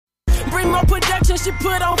Primo production, she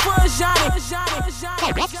put on for a Johnny.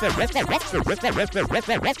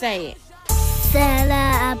 Say it.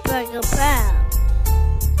 Stella, I break a proud.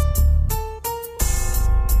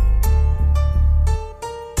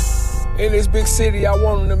 In this big city, I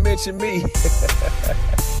want them to mention me.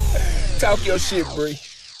 Talk your shit, Bree.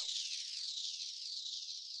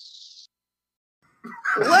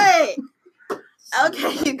 What?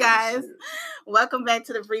 Okay, you guys. Welcome back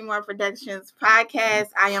to the Fremore Productions podcast.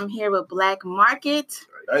 I am here with Black Market.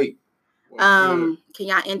 Hey. Can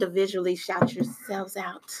y'all individually shout yourselves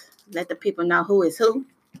out? Let the people know who is who.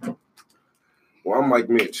 Well, I'm Mike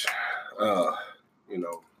Mitch.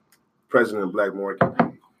 President of Black Market,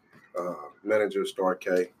 manager of Star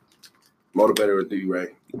K, motivator of D-Ray.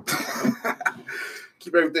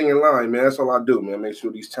 Keep everything in line, man. That's all I do, man. Make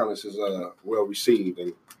sure these talents is well received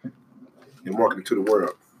and marketed to the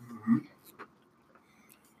world. Mm-hmm.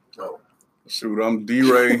 Oh. Shoot, I'm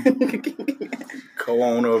D-Ray,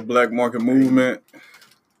 co-owner of Black Market Movement,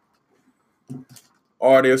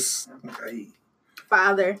 artist,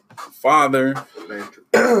 father. What?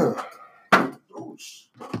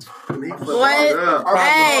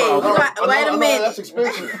 Hey, wait a minute. That's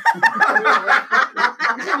expensive.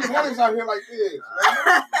 Hands out here like this.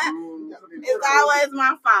 It's always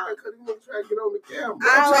my fault. Because you want to try to get on the camera.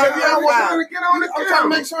 I'm trying to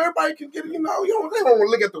make sure everybody can get it. They don't want to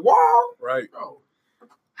look at the wall. Right. No.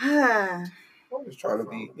 I'm just trying to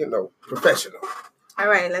be, professional. All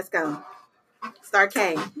right, let's go. Star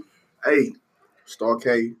K. Hey, Star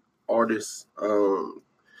K, artist, also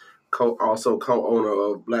co-owner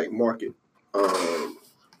of Black Market,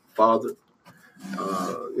 father.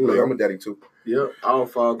 I'm a daddy too. Yeah, all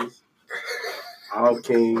fathers, all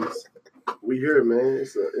kings. We here, man.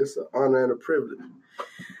 It's an honor and a privilege.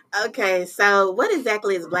 Okay, so what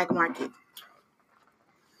exactly is Black Market?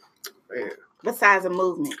 Man. Besides a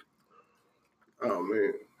movement. Oh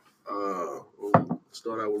man. We'll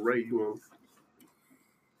start out with Ray. You want?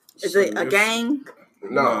 Is it a gang?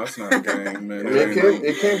 No, it's not a gang, man.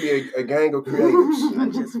 It can be a gang of creatives.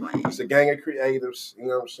 I'm just playing. It's a gang of creatives, you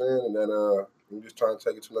know what I'm saying? And then I'm just trying to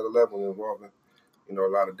take it to another level and involving, a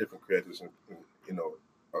lot of different creators and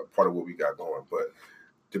part of what we got going. But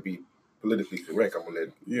to be politically correct, I'm going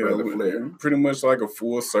to let we're pretty much like a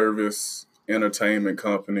full-service entertainment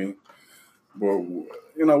company. But,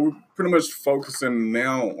 we're pretty much focusing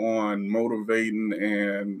now on motivating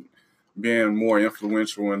and being more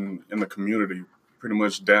influential in the community. Pretty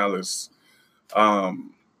much Dallas.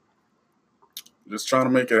 Just trying to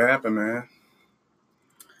make it happen, man.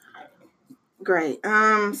 Great.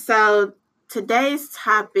 So today's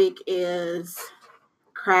topic is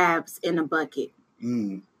crabs in a bucket.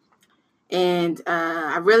 Mm. And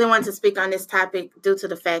I really wanted to speak on this topic due to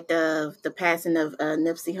the fact of the passing of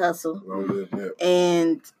Nipsey Hussle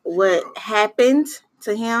and what happened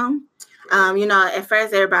to him. At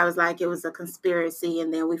first everybody was like it was a conspiracy,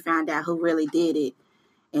 and then we found out who really did it.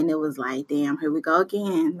 And it was like, damn, here we go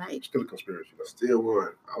again. Like, still a conspiracy. Still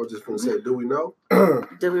one. I was just going to say, do we know?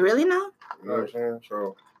 Do we really know? You know what I'm saying?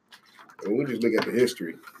 So, we just look at the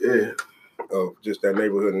history of just that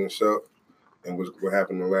neighborhood in itself and what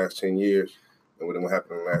happened in the last 10 years and what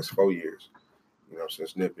happened in the last 4 years.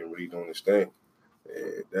 Since Nip been really doing this thing.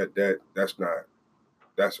 That's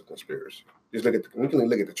a conspiracy. Just we can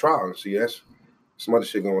look at the trial and see that's some other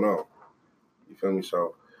shit going on. You feel me?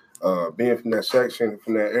 So, being from that section,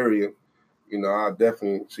 from that area, I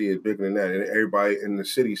definitely see it bigger than that. And everybody in the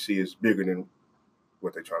city see it's bigger than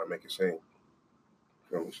what they're trying to make it seem.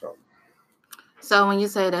 You feel me? So when you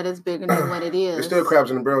say that it's bigger than what it is. It's still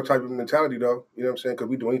crabs in the barrel type of mentality, though. You know what I'm saying? Because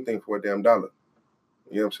we do anything for a damn dollar.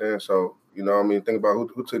 You know what I'm saying? So, think about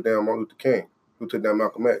who took down Martin Luther King, who took down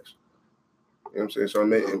Malcolm X. You know what I'm saying? So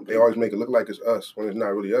they always make it look like it's us when it's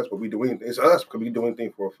not really us, but we do anything. It's us because we do anything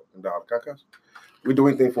for a dollar. Can I cuss? We do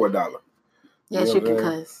anything for a dollar. Yes, you can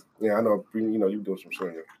cuss. Yeah, I know. You doing some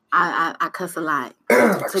singing. I cuss a lot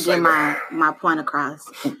to get my point across.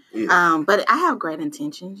 Yeah. But I have great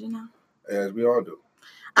intentions, As we all do.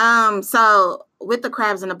 So with the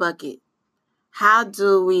crabs in the bucket, how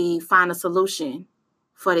do we find a solution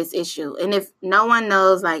for this issue? And if no one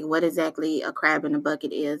knows like what exactly a crab in a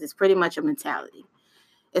bucket is, it's pretty much a mentality.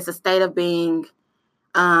 It's a state of being.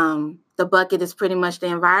 The bucket is pretty much the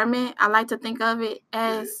environment, I like to think of it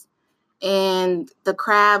as. And the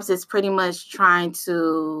crabs is pretty much trying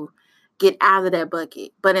to get out of that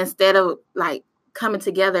bucket. But instead of like coming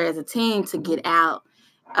together as a team to get out,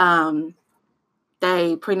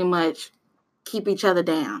 they pretty much keep each other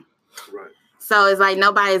down. Right. So it's like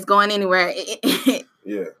nobody's going anywhere.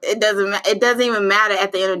 Yeah. It doesn't even matter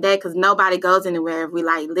at the end of the day because nobody goes anywhere if we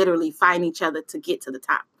like literally fight each other to get to the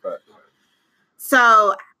top. Right.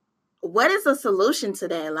 So what is the solution to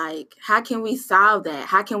that? Like, how can we solve that?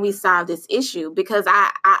 How can we solve this issue? Because I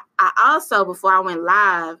also, before I went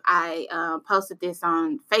live, I posted this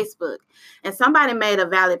on Facebook, and somebody made a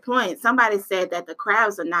valid point. Somebody said that the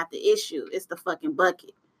crabs are not the issue. It's the fucking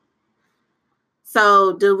bucket.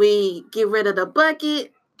 So do we get rid of the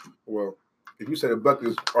bucket? Well, if you say the bucket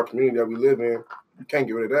is our community that we live in, you can't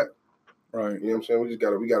get rid of that. Right. You know what I'm saying? We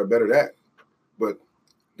gotta better that. But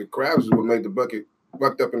the crabs is what made the bucket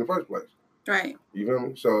bucked up in the first place. Right. You feel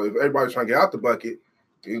me? So if everybody's trying to get out the bucket,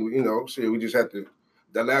 you know, shit, we just have to,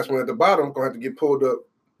 that last one at the bottom gonna have to get pulled up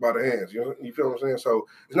by the hands. You feel what I'm saying? So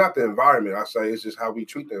it's not the environment, I say, it's just how we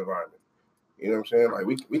treat the environment. You know what I'm saying? Like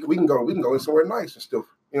we can go in somewhere nice and still,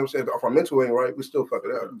 you know what I'm saying? If our mental ain't right, we still fuck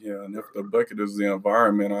it up. Yeah, and if the bucket is the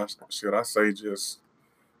environment, I say just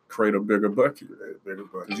create a bigger bucket.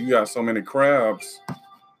 Because you got so many crabs,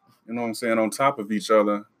 you know what I'm saying, on top of each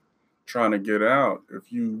other trying to get out.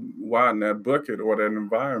 If you widen that bucket or that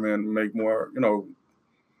environment and make more, you know,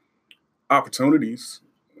 opportunities,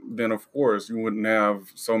 then of course you wouldn't have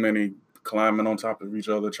so many climbing on top of each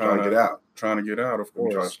other trying to get out. Trying to get out, of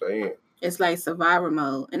course. Trying to stay in. It's like survival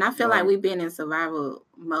mode. And I feel like we've been in survival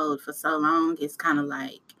mode for so long. It's kind of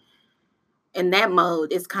like, in that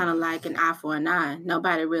mode, it's kind of like an eye for an eye.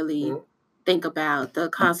 Nobody really think about the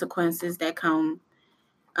consequences that come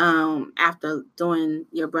after doing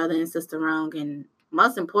your brother and sister wrong. And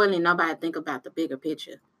most importantly, nobody think about the bigger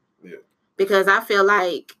picture. Yeah. Because I feel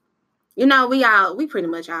like, you know, we pretty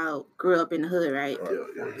much all grew up in the hood, right?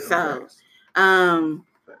 Yeah. So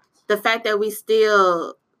the fact that we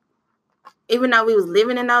still, even though we was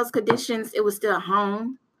living in those conditions, it was still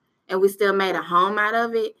home, and we still made a home out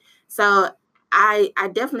of it. So I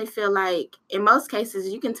definitely feel like in most cases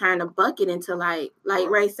you can turn a bucket into like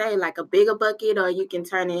Ray say, like a bigger bucket, or you can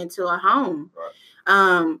turn it into a home.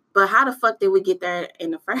 Right. But how the fuck did we get there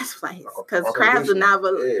in the first place? Because crabs are not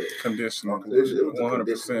conditional.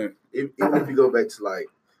 100%. Even if you go back to like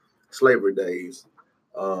slavery days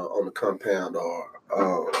on the compound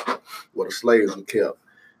or where the slaves were kept.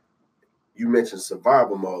 You mentioned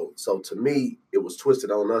survival mode. So to me, it was twisted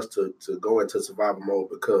on us to go into survival mode,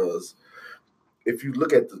 because if you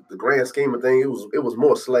look at the grand scheme of things, it was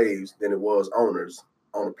more slaves than it was owners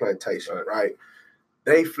on the plantation, right?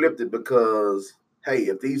 They flipped it because, hey,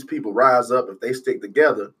 if these people rise up, if they stick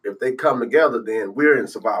together, if they come together, then we're in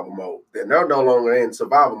survival mode. Then they're no longer in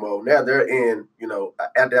survival mode. Now they're in, you know,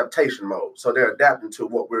 adaptation mode. So they're adapting to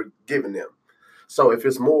what we're giving them. So if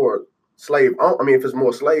it's more if it's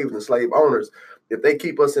more slaves than slave owners, if they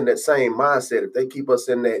keep us in that same mindset, if they keep us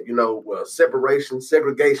in that, you know, separation,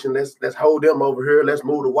 segregation, let's hold them over here, let's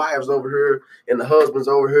move the wives over here and the husbands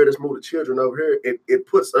over here, let's move the children over here. It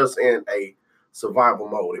puts us in a survival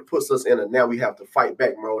mode. It puts us in a now we have to fight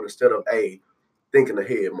back mode instead of a thinking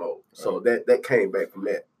ahead mode. So that came back from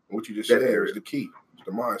that. What you just said is the key. It's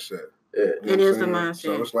the mindset. Yeah. It is the mindset.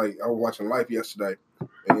 So it's like I was watching Life yesterday,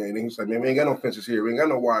 and he's like, man, we ain't got no fences here. We ain't got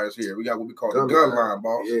no wires here. We got what we call the gun line,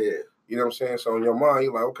 boss. Yeah. You know what I'm saying? So in your mind,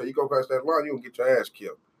 you're like, okay, you go past that line, you're going to get your ass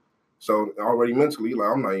killed. So already mentally, like,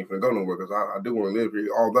 I'm not even going to go nowhere because I do want to live here,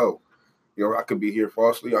 although, you know, I could be here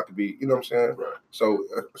falsely. I could be, you know what I'm saying? Right. So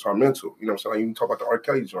it's our mental. You know what I'm saying? Like, you can talk about the R.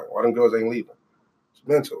 Kelly joint. Why them girls ain't leaving? It's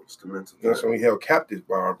mental. It's the mental. You know what I'm saying? We held captive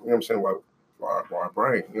by our, you know what I'm saying, by our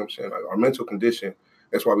brain. You know what I'm saying? Like, our mental condition,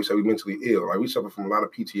 that's why we say we're mentally ill. Like, we suffer from a lot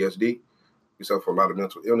of PTSD. We suffer from a lot of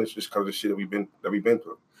mental illness just because of the shit that we've been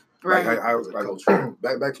through. Right.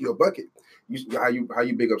 Like, back to your bucket. How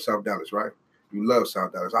you big up South Dallas, right? You love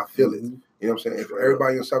South Dallas. I feel it. You know what I'm saying? If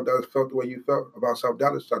everybody in South Dallas felt the way you felt about South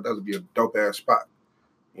Dallas would be a dope ass spot.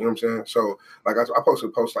 You know what I'm saying? So, like, I posted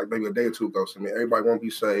a post like maybe a day or two ago saying, man, everybody won't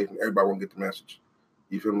be saved and everybody won't get the message.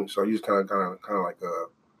 You feel me? So you just kind of like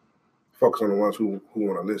focus on the ones who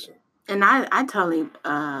want to listen. And I totally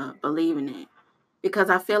believe in it,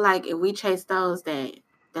 because I feel like if we chase those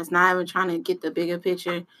that's not even trying to get the bigger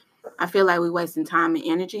picture, I feel like we're wasting time and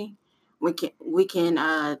energy. We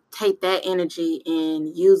can take that energy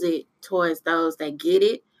and use it towards those that get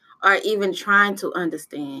it, or even trying to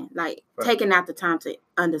understand, like taking out the time to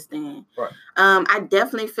understand. Right. I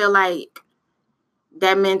definitely feel like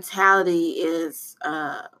that mentality is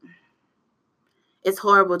it's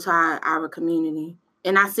horrible to our community.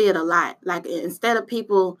 And I see it a lot. Like, instead of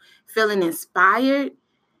people feeling inspired,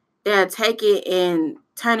 they'll take it and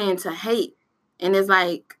turn it into hate. And it's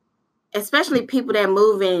like, especially people that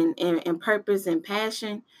move in purpose and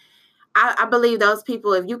passion, I believe those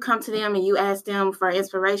people, if you come to them and you ask them for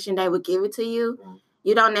inspiration, they would give it to you.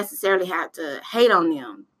 You don't necessarily have to hate on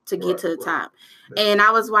them to get to the top. And I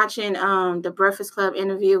was watching the Breakfast Club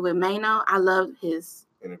interview with Mano. I loved his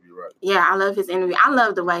interview, right? Yeah, I love his interview. I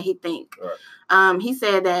love the way he think. Right. He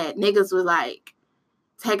said that niggas would like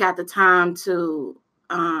take out the time to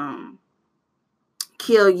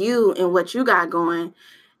kill you and what you got going,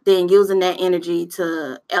 then using that energy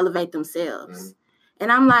to elevate themselves. Mm-hmm.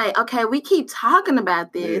 And I'm like, okay, we keep talking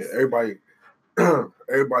about this. Yeah,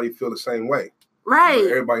 everybody feel the same way. Right.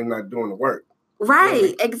 But everybody not doing the work. Right,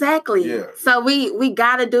 Really? exactly. Yeah. So we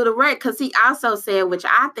got to do the work, because he also said, which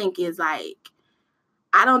I think is like,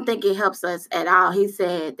 I don't think it helps us at all. He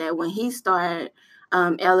said that when he started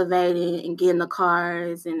elevating and getting the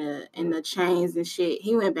cars and the chains and shit,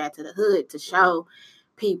 he went back to the hood to show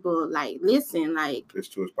people, like, listen, like, this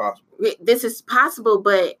too is possible. This is possible,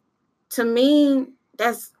 but to me,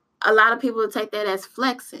 that's a lot of people take that as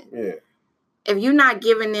flexing. Yeah. If you're not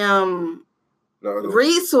giving them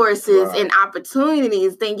resources and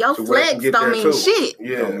opportunities, then your flex don't mean shit.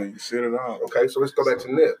 Yeah. Don't mean shit at all. Okay, so let's go back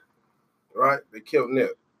to Nip. Right? They killed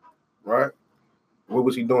Nip. Right? What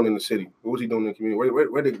was he doing in the city? What was he doing in the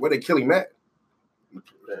community? Where they kill him at?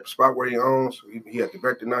 The spot where he owns. He had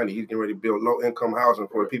Director 90. He's getting ready to build low-income housing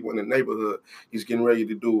for the people in the neighborhood. He's getting ready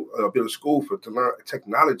to build a school to learn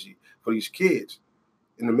technology for these kids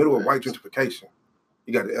in the middle of white gentrification.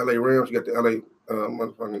 You got the LA Rams. You got the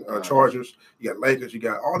LA Chargers. You got Lakers. You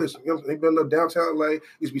got all this. You know, they built up downtown LA.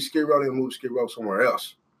 Used to be Skid Row. They moved Skid Row somewhere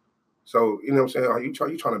else. So, you know what I'm saying? Are you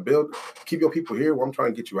trying to build, keep your people here? Well, I'm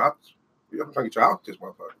trying to get you out. I'm trying to get you out this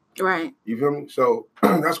motherfucker. Right. You feel me? So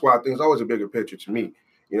that's why I think it's always a bigger picture to me.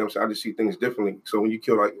 You know what I'm saying? I just see things differently. So when you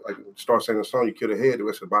kill, like start saying a song, you kill the head, the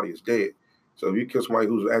rest of the body is dead. So if you kill somebody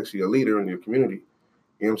who's actually a leader in your community,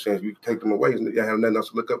 you know what I'm saying? If you take them away, you have nothing else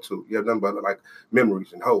to look up to. You have nothing but like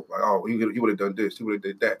memories and hope. Like, oh, he would have done this. He would have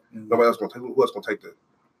did that. Mm-hmm. Nobody else gonna take. Who else gonna take the? You know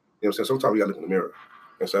what I'm saying? Sometimes we gotta look in the mirror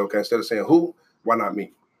and say, okay, instead of saying who, why not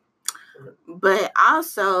me? But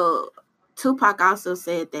also, Tupac also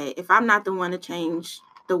said that if I'm not the one to change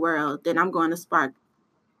the world, then I'm going to spark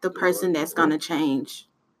the person that's going to change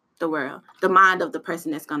the world, the mind of the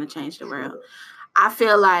person that's going to change the world. I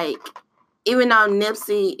feel like even though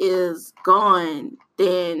Nipsey is gone,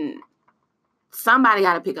 then somebody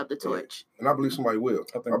got to pick up the torch. And I believe somebody will.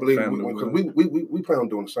 I believe because we plan on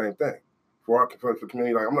doing the same thing for the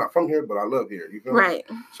community. Like, I'm not from here, but I love here. You feel me? Right.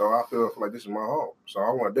 So I feel like this is my home. So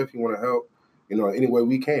I definitely want to help, you know, any way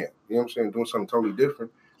we can. You know what I'm saying? Doing something totally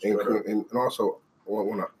different, and also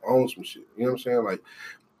want to own some shit. You know what I'm saying?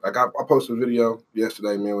 Like I posted a video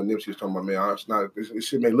yesterday, man, when Nipsey was talking about, man, it's not, this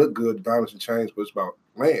shit may look good, diamonds and chains, but it's about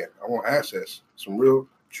land. I want access, some real,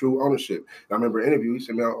 true ownership. And I remember an interview, he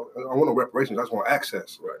said, man, I want no reparations, I just want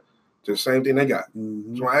access. Right. To the same thing they got.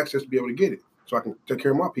 Mm-hmm. Just want access to be able to get it, so I can take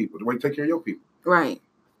care of my people, the way you take care of your people. Right.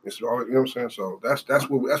 It's all, you know what I'm saying? So that's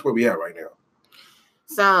where we at right now.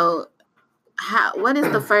 So what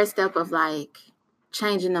is the first step of like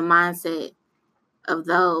changing the mindset of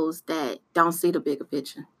those that don't see the bigger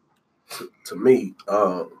picture? To me,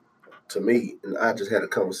 and I just had a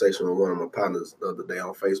conversation with one of my partners the other day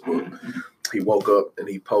on Facebook. He woke up and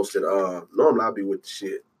he posted, normally I'd be with the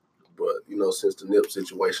shit, but, you know, since the Nip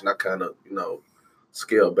situation, I kind of, you know,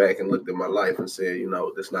 scaled back and looked at my life and said, you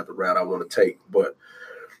know, that's not the route I want to take. But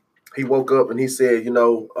he woke up and he said, you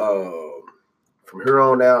know, from here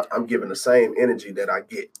on out, I'm giving the same energy that I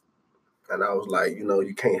get. And I was like, you know,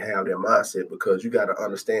 you can't have that mindset, because you got to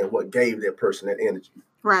understand what gave that person that energy.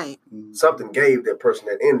 Right. Something gave that person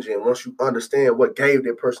that energy. And once you understand what gave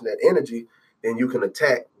that person that energy, then you can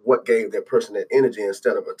attack what gave that person that energy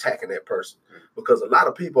instead of attacking that person. Because a lot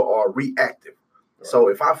of people are reactive. Right. So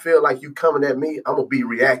if I feel like you coming at me, I'm going to be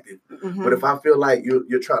reactive. Mm-hmm. But if I feel like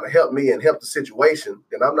you're trying to help me and help the situation,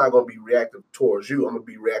 then I'm not going to be reactive towards you. I'm going to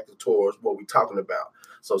be reactive towards what we're talking about.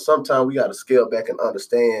 So sometimes we got to scale back and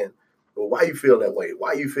understand, well, why you feel that way?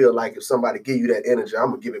 Why you feel like if somebody give you that energy, I'm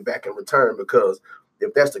going to give it back in return? Because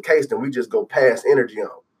if that's the case, then we just go pass energy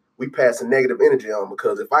on. We pass a negative energy on,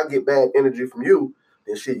 because if I get bad energy from you,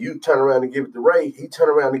 then shit, you turn around and give it to Ray, he turn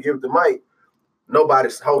around and give it to Mike.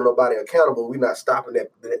 Nobody's holding nobody accountable. We're not stopping that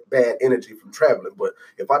bad energy from traveling. But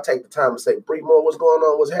if I take the time to say, Breedmore, what's going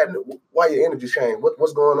on? What's happening? Why your energy changed?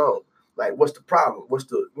 What's going on? Like, what's the problem?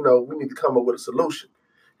 We need to come up with a solution.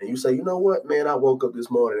 And you say, you know what, man, I woke up this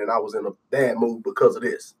morning and I was in a bad mood because of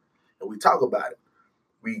this. And we talk about it.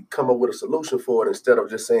 We come up with a solution for it instead of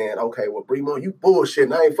just saying, okay, well, Breedmore, you bullshit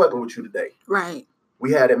and I ain't fucking with you today. Right.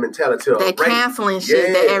 We had that mentality of that canceling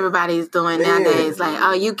shit that everybody's doing nowadays. Like,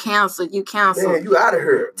 oh, you canceled. Man, you out of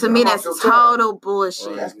here. To me, that's total bullshit.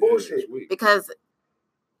 Right. That's bullshit. Because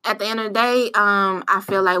at the end of the day, I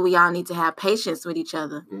feel like we all need to have patience with each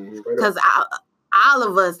other. Because I all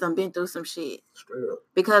of us done been through some shit. Straight up.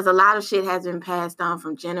 Because a lot of shit has been passed on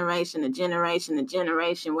from generation to generation to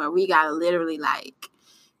generation where we gotta literally like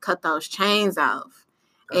cut those chains off.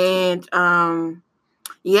 Absolutely. And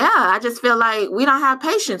I just feel like we don't have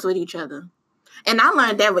patience with each other. And I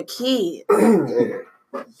learned that with kids. Man.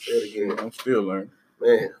 Say it again. I'm still learning.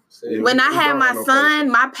 Man. When I had my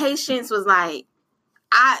son, my patience was like,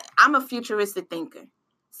 I'm a futuristic thinker.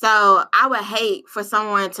 So I would hate for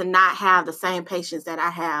someone to not have the same patience that I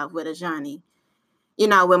have with a Johnny,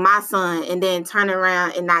 with my son, and then turn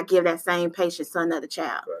around and not give that same patience to another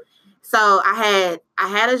child. Right. So I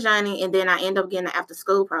had a Johnny, and then I ended up getting an after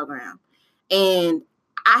school program. And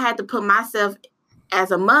I had to put myself as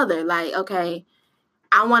a mother, like, okay,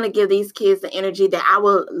 I want to give these kids the energy that I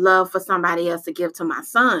would love for somebody else to give to my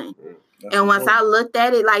son. And once I looked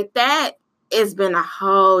at it like that, it's been a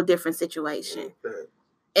whole different situation.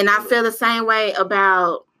 And I feel the same way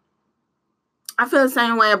about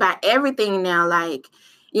everything now. Like,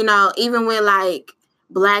 even with like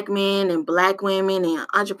Black men and Black women and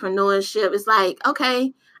entrepreneurship, it's like,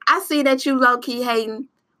 okay, I see that you low key hating,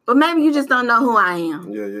 but maybe you just don't know who I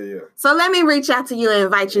am. Yeah. So let me reach out to you and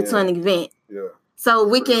invite you to an event. Yeah. So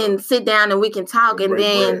we can sit down and we can talk and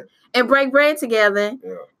break bread together.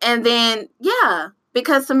 Yeah. And then,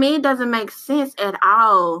 because to me, it doesn't make sense at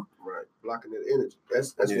all. Right. Blocking that energy.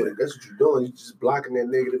 That's what you're doing. You're just blocking that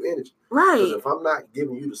negative energy. Right. Because if I'm not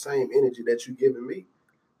giving you the same energy that you're giving me,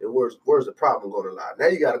 then where's the problem going to lie? Now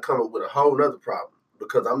you got to come up with a whole nother problem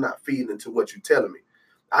because I'm not feeding into what you're telling me.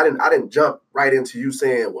 I didn't jump right into you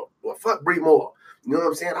saying, well, fuck Bree Moore. You know what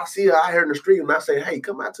I'm saying? I see her out here in the street and I say, hey,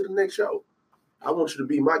 come out to the next show. I want you to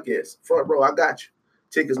be my guest. Front row, I got you.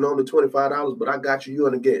 Tickets normally $25, but I got you. You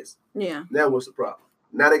and the guest. Yeah. Now what's the problem?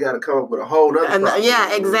 Now they got to come up with a whole nother problem.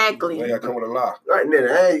 Yeah, exactly. They got to come with a lie. Right, and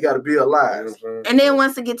then you got to be a lie. You know and then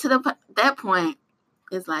once it get to that point,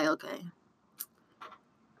 it's like, okay,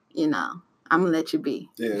 I'm going to let you be.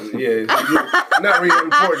 Yeah. Not really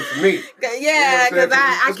important for me. Yeah, because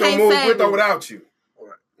I can't move say with or without you.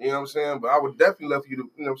 You know what I'm saying? But I would definitely love for you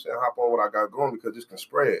to, hop on what I got going because this can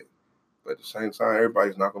spread. But at the same time,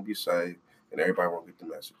 everybody's not going to be saved and everybody won't get the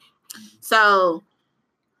message. So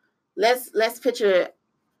let's picture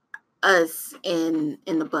us in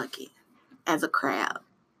the bucket as a crowd.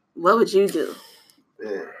 What would you do?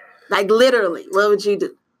 Yeah. Like literally, what would you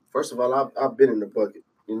do? First of all, I've been in the bucket.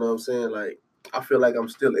 You know what I'm saying? Like, I feel like I'm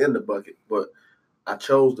still in the bucket, but I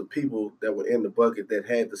chose the people that were in the bucket that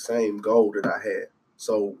had the same goal that I had.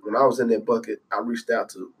 So when I was in that bucket, I reached out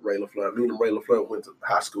to Ray LaFleur. Me and Ray LaFleur went to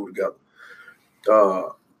high school together.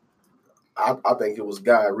 I think it was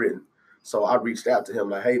God written. So I reached out to him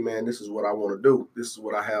like, hey, man, this is what I want to do. This is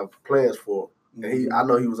what I have plans for. And I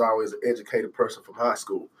know he was always an educated person from high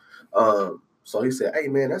school. So he said, hey,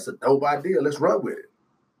 man, that's a dope idea. Let's run with it.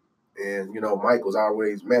 And, Mike was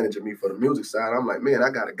always managing me for the music side. I'm like, man, I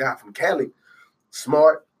got a guy from Cali,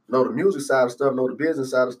 smart, know the music side of stuff, know the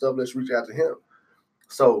business side of stuff. Let's reach out to him.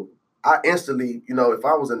 So I instantly, if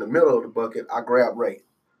I was in the middle of the bucket, I grabbed Ray.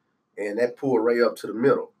 And that pulled Ray up to the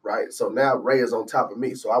middle, right? So now Ray is on top of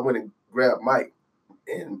me. So I went and grabbed Mike.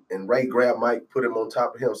 And Ray grabbed Mike, put him on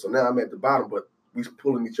top of him. So now I'm at the bottom, but we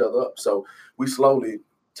pulling each other up. So we slowly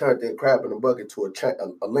turned that crab in the bucket to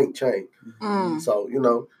a link chain. So,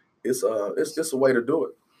 it's a way to do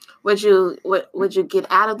it. Would you get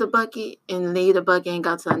out of the bucket and leave the bucket and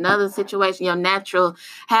go to another situation, your natural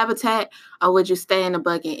habitat, or would you stay in the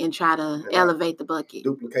bucket and try to elevate the bucket?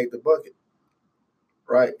 Duplicate the bucket.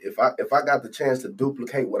 Right? If I got the chance to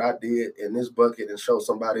duplicate what I did in this bucket and show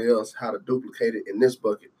somebody else how to duplicate it in this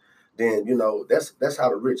bucket, then that's how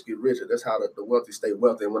the rich get richer. That's how the wealthy stay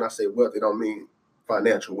wealthy. And when I say wealthy, I don't mean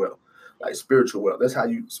financial wealth, like spiritual wealth. That's how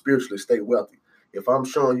you spiritually stay wealthy. If I'm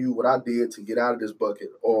showing you what I did to get out of this bucket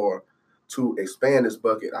or to expand this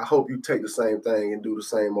bucket, I hope you take the same thing and do the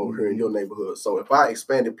same over here in your neighborhood. So if I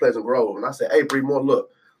expanded Pleasant Grove and I say, hey, Bree Moore,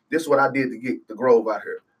 look, this is what I did to get the Grove out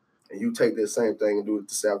here. And you take that same thing and do it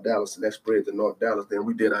to South Dallas and that spread to North Dallas, then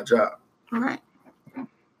we did our job. All right.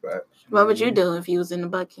 Right. What would you do if you was in the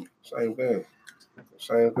bucket? Same thing.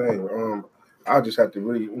 I just have to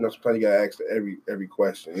really, sometimes you got to ask every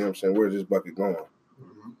question. You know what I'm saying? Where's this bucket going?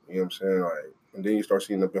 Mm-hmm. You know what I'm saying? Like, and then you start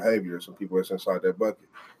seeing the behavior of some people that's inside that bucket.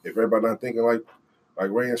 If everybody not thinking like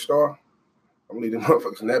Ray and Star, I'm going to leave them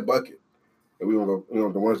motherfuckers in that bucket. And we going to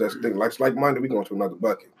go, the ones that's thinking like-minded, we going to another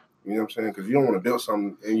bucket. You know what I'm saying? Because you don't want to build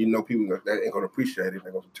something and people that ain't going to appreciate it.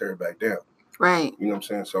 They're going to tear it back down. Right. You know what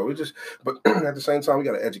I'm saying? So but at the same time, we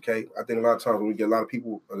got to educate. I think a lot of times when we get a lot of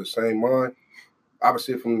people of the same mind,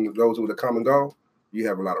 opposite from those with a common goal, you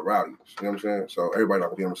have a lot of rowdies. You know what I'm saying? So everybody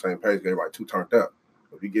not going to be on the same page. Everybody too turned up.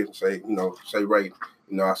 If you get say Ray,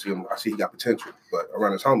 I see he got potential, but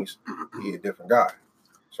around his homies, he a different guy.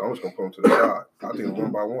 So I'm just gonna put him to the side. I'll take him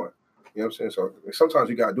one by one. You know what I'm saying? So sometimes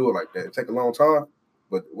you gotta do it like that. It take a long time,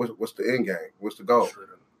 but what's the end game? What's the goal?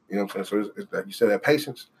 You know what I'm saying? So it's like you said, that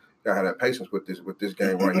patience. You gotta have that patience with this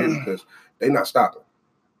game right here because they not stopping.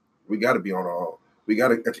 We gotta be on our own. We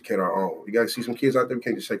gotta educate our own. We gotta see some kids out there. We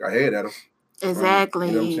can't just shake our head at them. Exactly.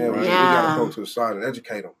 You know what I'm saying? We gotta go to the side and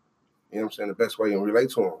educate them. You know what I'm saying? The best way and relate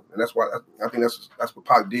to them. And that's why I think that's what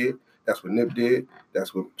Pac did. That's what Nip did.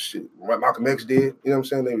 That's what Malcolm X did. You know what I'm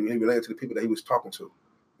saying? He related to the people that he was talking to.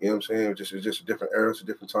 You know what I'm saying? It's just a different era. It's a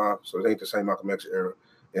different time. So it ain't the same Malcolm X era.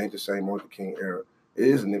 It ain't the same Martin Luther King era. It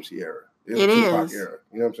is a Nipsey era. It is a Tupac era.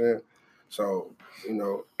 You know what I'm saying? So,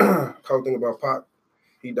 cool thing about Pac,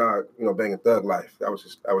 he died, banging thug life. That was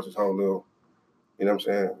his whole little, you know what I'm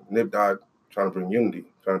saying? Nip died trying to bring unity,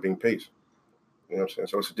 trying to bring peace. You know what I'm saying?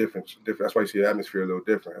 So it's a different. That's why you see the atmosphere a little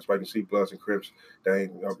different. That's why you can see Bloods and Crips. They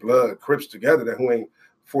ain't Crips together. That who ain't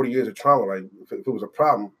 40 years of trauma. Like if it was a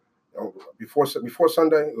problem before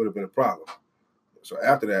Sunday, it would have been a problem. So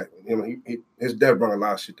after that, his death brought a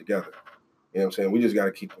lot of shit together. You know what I'm saying? We just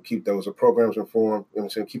got to keep those programs informed. You know what I'm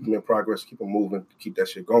saying? Keep them in progress. Keep them moving. Keep that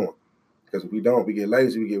shit going. Because if we don't, we get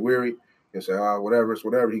lazy. We get weary. And say, whatever, it's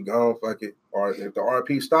whatever. He gone. Fuck it. Or if the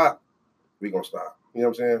RP stop, we gonna stop. You know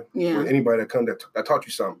what I'm saying? Yeah. With anybody that come that taught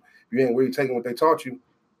you something, if you ain't really taking what they taught you,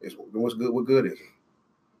 what's good? What good is it?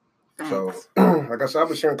 Thanks. So, like I said, I've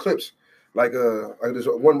been sharing clips. Like this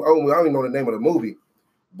one. I don't even know the name of the movie,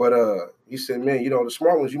 but he said, man, the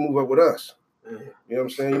smart ones, you move up with us. Mm-hmm. You know what I'm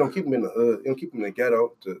saying? You don't keep them in the hood. You don't keep them in the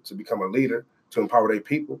ghetto to become a leader, to empower their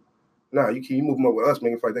people. No, you move them up with us,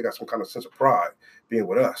 making it feel like they got some kind of sense of pride being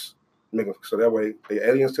with us. So that way they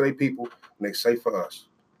aliens to their people and they safe for us.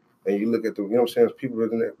 And you look at the, you know what I'm saying, people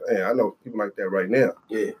in there, hey, I know people like that right now.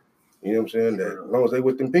 Yeah. You know what I'm saying? That as long as they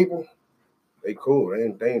with them people, they cool. They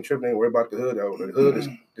ain't tripping, they ain't worried about the hood. The hood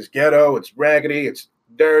is ghetto, it's raggedy, it's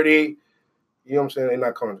dirty. You know what I'm saying? They're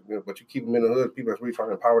not coming, but you keep them in the hood, people that's really trying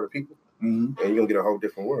to empower the people, and you're gonna get a whole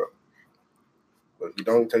different world. But if you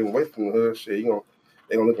don't take them away from the hood, shit, they gonna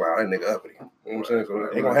look like that nigga uppity. You know what I'm saying? So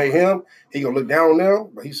they gonna hate him, he gonna look down on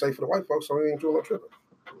them, but he's safe for the white folks, so he ain't doing no tripping.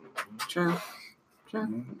 True.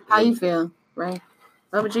 How you feel, Ray?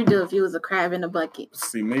 What would you do if you was a crab in a bucket?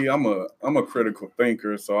 See, me, I'm a critical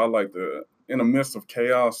thinker, so I like to, in the midst of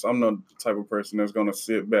chaos, I'm the type of person that's going to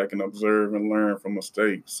sit back and observe and learn from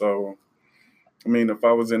mistakes. So, I mean, if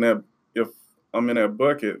I'm in that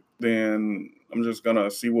bucket, then I'm just going to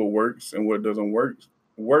see what works and what doesn't work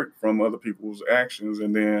from other people's actions,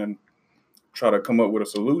 and then try to come up with a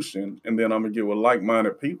solution. And then I'm going to get with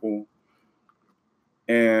like-minded people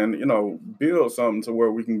and, build something to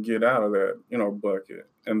where we can get out of that, bucket.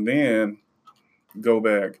 And then go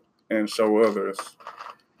back and show others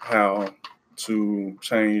how to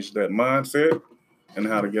change that mindset and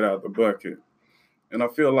how to get out the bucket. And I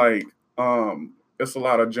feel like it's a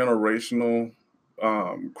lot of generational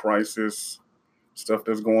crisis stuff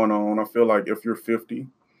that's going on. I feel like if you're 50,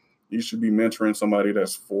 you should be mentoring somebody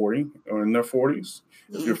that's 40 or in their 40s.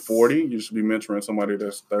 Yes. If you're 40, you should be mentoring somebody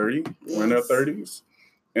that's 30 or in their 30s.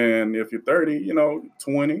 And if you're 30,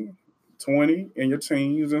 20 in your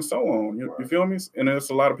teens and so on. You feel me? And there's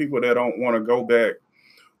a lot of people that don't want to go back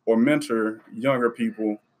or mentor younger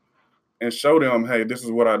people and show them, hey, this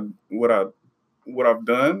is what I've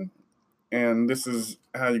done, and this is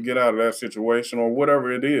how you get out of that situation or whatever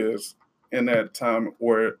it is in that time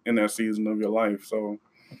or in that season of your life. So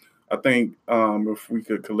I think if we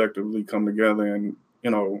could collectively come together and,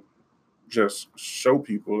 just show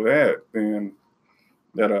people that, then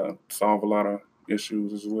that'll solve a lot of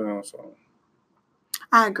issues as well. So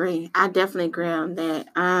I agree. I definitely agree on that.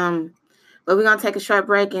 But we're going to take a short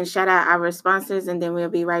break and shout out our sponsors, and then we'll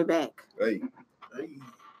be right back. Hey.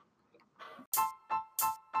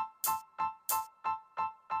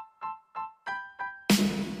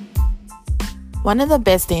 One of the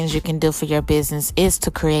best things you can do for your business is to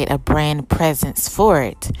create a brand presence for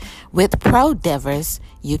it. With ProDevers,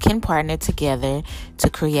 you can partner together to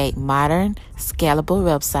create modern, scalable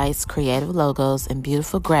websites, creative logos, and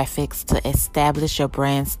beautiful graphics to establish your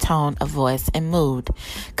brand's tone of voice and mood.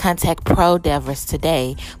 Contact ProDevers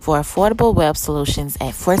today for affordable web solutions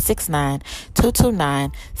at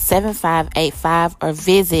 469-229-7585 or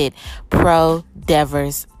visit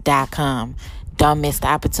prodevers.com. Don't miss the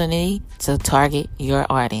opportunity to target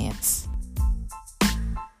your audience.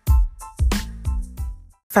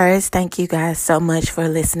 First, thank you guys so much for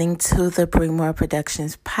listening to the Bring More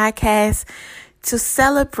Productions podcast. To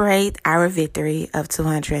celebrate our victory of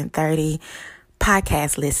 230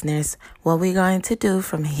 podcast listeners, what we're going to do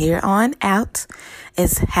from here on out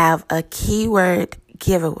is have a keyword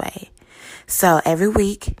giveaway. So every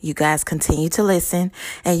week, you guys continue to listen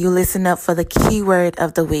and you listen up for the keyword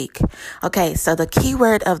of the week. Okay, so the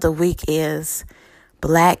keyword of the week is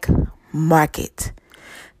black market.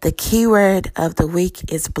 The keyword of the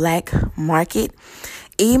week is black market.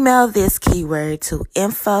 Email this keyword to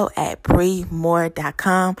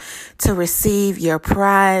info@breemore.com to receive your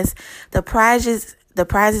prize. The prizes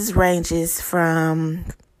ranges from,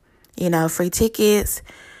 free tickets,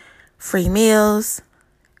 free meals,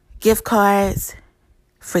 gift cards,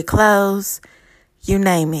 free clothes, you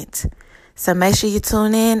name it. So make sure you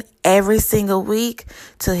tune in every single week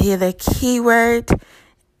to hear the keyword.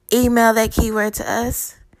 Email that keyword to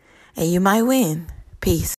us and you might win.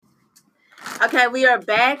 Peace. Okay, we are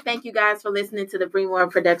back. Thank you guys for listening to the Bree More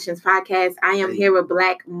Productions podcast. I am here with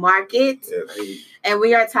Black Market, and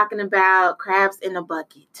we are talking about crabs in a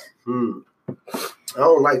bucket. I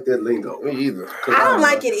don't like that lingo. Me either. I don't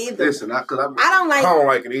like it either. Listen, I don't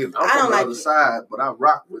like it either. I'm from the other side, but I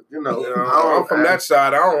rock with, I'm from that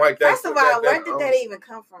side. I don't like that. First of all, where did that even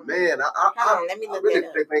come from? Man, Hold on, let me look really it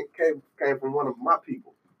up. think came from one of my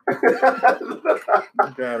people.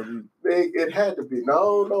 It had to be.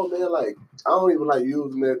 No, man. Like, I don't even like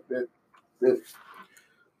using that.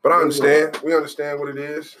 But I understand. We understand what it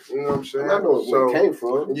is. You know what I'm saying? I know where it came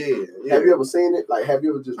from. Yeah. Have you ever seen it? Like, have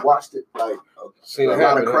you ever just watched it? Like, seen a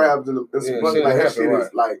lot of crabs in the bucket. Like, that shit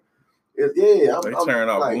is like, they turn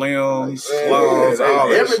off like, limbs, like, lungs, all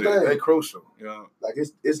that everything. shit. They crucial. Yeah. Like,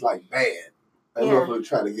 it's like bad. That motherfucker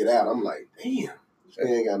trying to get out. I'm like, damn.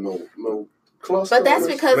 They ain't got no cluster. But that's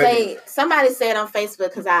because somebody said on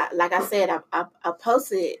Facebook, because I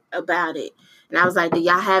posted about it. And I was like, do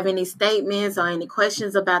y'all have any statements or any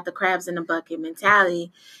questions about the crabs in the bucket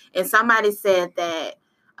mentality? And somebody said that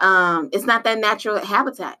it's not their natural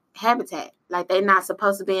habitat. Like, they're not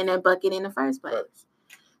supposed to be in that bucket in the first place. Right.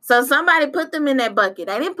 So somebody put them in that bucket.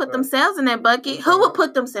 They didn't put themselves in that bucket. Who would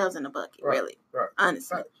put themselves in the bucket, really? Right.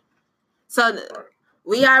 Honestly. Right. So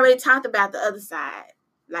we already talked about the other side,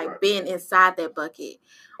 like being inside that bucket.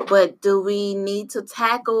 But do we need to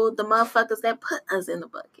tackle the motherfuckers that put us in the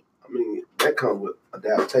bucket? I mean, that comes with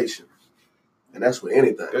adaptation. And that's with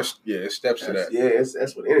anything. It steps to that. Yeah,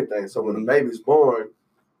 that's with anything. So when a baby's born,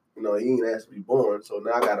 he ain't asked to be born. So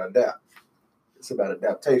now I got to adapt. It's about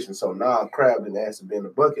adaptation. So now a crab didn't ask to be in the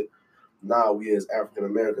bucket. Now we as African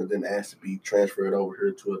Americans didn't ask to be transferred over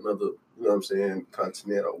here to another,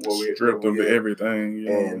 continent or where we're stripped of everything.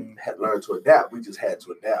 And had learned to adapt. We just had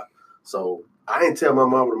to adapt. So I didn't tell my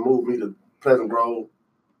mama to move me to Pleasant Grove.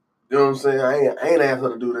 You know what I'm saying? I ain't asked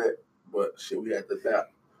her to do that. But shit, we had to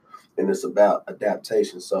adapt. And it's about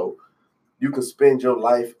adaptation. So you can spend your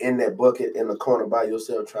life in that bucket in the corner by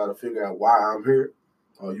yourself trying to figure out why I'm here.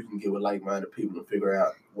 Or you can get with like-minded people and figure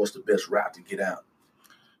out what's the best route to get out.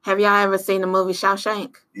 Have y'all ever seen the movie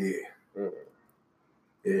Shawshank? Yeah.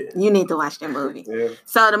 Yeah. You need to watch that movie. Yeah.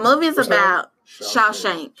 So the movie is about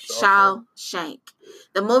Shawshank.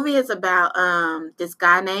 The movie is about this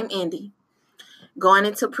guy named Andy going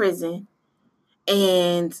into prison,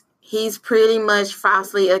 and he's pretty much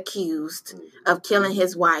falsely accused of killing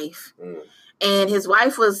his wife. And his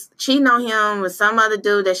wife was cheating on him with some other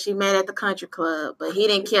dude that she met at the country club, but he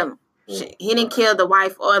didn't kill him. He didn't kill the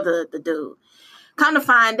wife or the dude. Come to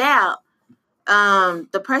find out,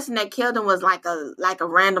 the person that killed him was like a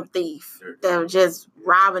random thief that was just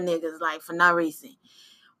robbing niggas like for no reason.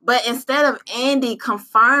 But instead of Andy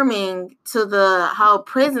conforming to the whole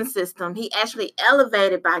prison system, he actually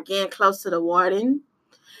elevated by getting close to the warden.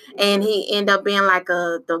 And he ended up being like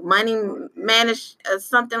the money manager or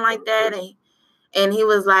something like that. And he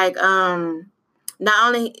was like, not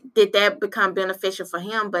only did that become beneficial for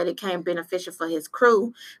him, but it became beneficial for his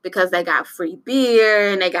crew because they got free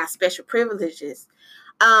beer and they got special privileges.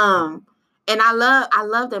 And I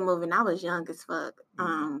love that movie. And I was young as fuck.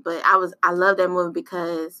 But I love that movie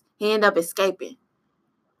because he ended up escaping,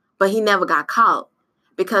 but he never got caught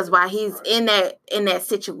because while he's in that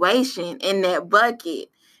situation, in that bucket,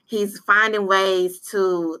 he's finding ways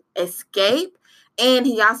to escape. And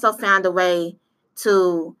he also found a way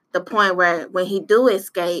to the point where when he do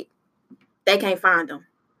escape, they can't find him.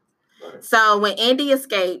 Right. So when Andy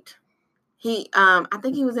escaped, he I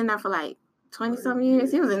think he was in there for like 20-something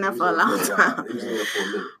years. He was in there for a long time.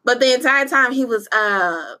 But the entire time he was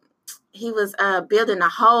building a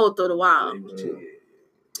hole through the wall.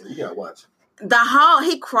 You gotta watch. The hole,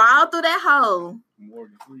 he crawled through that hole.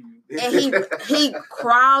 And he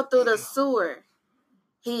crawled through the sewer.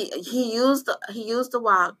 He used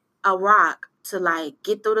a rock to like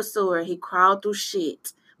get through the sewer. He crawled through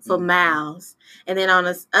shit, for miles. And then on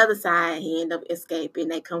the other side, he ended up escaping.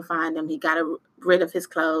 They come find him. He got rid of his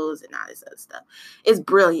clothes and all this other stuff. It's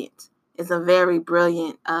brilliant. It's a very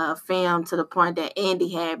brilliant film, to the point that Andy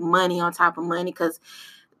had money on top of money, because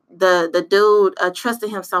the dude trusted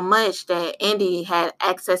him so much that Andy had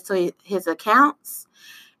access to his accounts,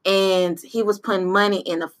 and he was putting money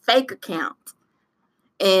in a fake account.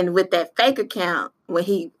 And with that fake account, when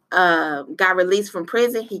he got released from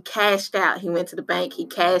prison, he cashed out. He went to the bank. He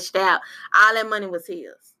cashed out. All that money was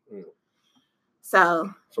his. Mm.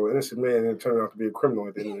 So an innocent man turned out to be a criminal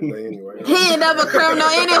at the end of the day anyway. He ended up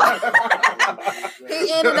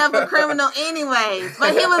a criminal anyways.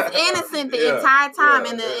 But he was innocent the entire time.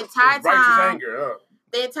 And the entire time,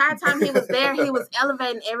 the entire time he was there, he was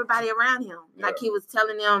elevating everybody around him. Like, he was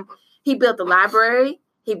telling them, he built a library.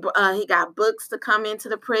 He got books to come into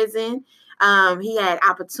the prison. He had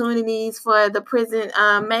opportunities for the prison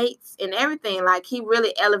mates and everything. Like, he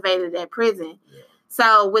really elevated that prison. Yeah.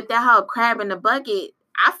 So with that whole crab in the bucket,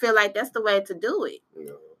 I feel like that's the way to do it.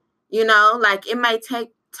 Yeah. You know, like, it may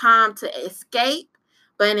take time to escape,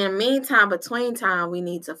 but in the meantime, between time, we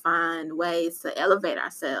need to find ways to elevate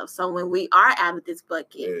ourselves. So when we are out of this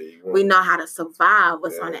bucket, we know how to survive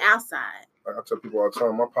what's on the outside. Like I tell people all the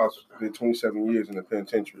time, my pops did 27 years in the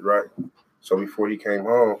penitentiary, right? So before he came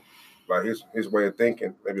home, like, his way of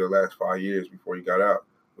thinking, maybe the last 5 years before he got out,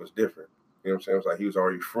 was different. You know what I'm saying? It was like he was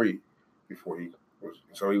already free before he was,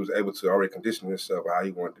 so he was able to already condition himself how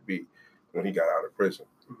he wanted to be when he got out of prison.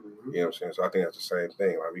 Mm-hmm. You know what I'm saying? So I think that's the same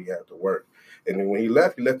thing. Like, we have to work. And then when he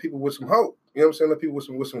left people with some hope. You know what I'm saying? Left people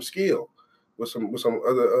with some skill, with some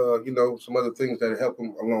other some other things that help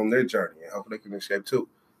them along their journey and hopefully they can escape too.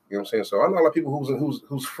 You know what I'm saying? So I know a lot of people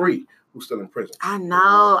who's free, who's still in prison. I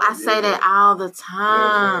know. I say that all the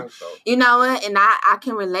time. You know what? And I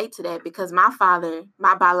can relate to that, because my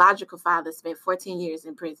biological father, spent 14 years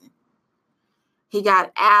in prison. He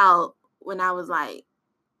got out when I was like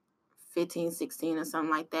 15, 16 or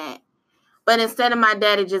something like that. But instead of my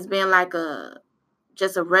daddy just being like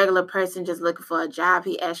just a regular person just looking for a job,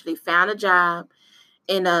 he actually found a job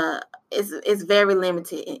in it's very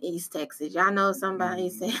limited in East Texas. Y'all know somebody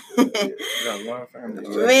saying, man,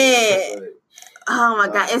 oh my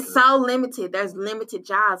God, it's so limited. There's limited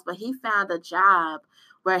jobs, but he found a job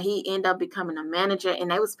where he ended up becoming a manager,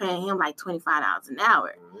 and they was paying him like $25 an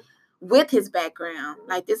hour. Mm-hmm. With his background.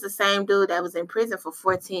 Like, this is the same dude that was in prison for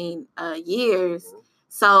 14 years. Mm-hmm.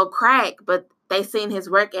 So crack, but they seen his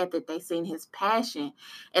work ethic. They seen his passion.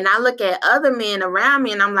 And I look at other men around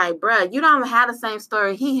me and I'm like, bruh, you don't have the same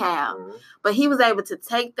story he had. Mm-hmm. But he was able to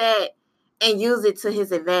take that and use it to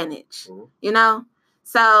his advantage, you know?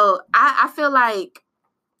 So I feel like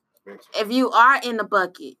if you are in the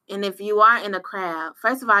bucket and if you are in a crowd,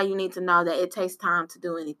 first of all, you need to know that it takes time to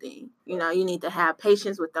do anything. You know, you need to have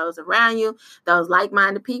patience with those around you, those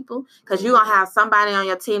like-minded people, because you're going to have somebody on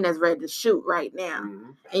your team that's ready to shoot right now.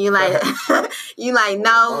 Mm-hmm. And you're like,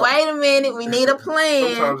 no, wait a minute, we need a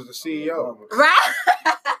plan. Sometimes it's the CEO. Right?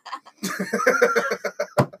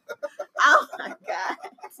 Oh, my God.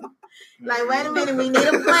 Like, wait a minute, we need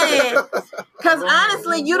a plan. Because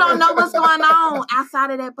honestly, you don't know what's going on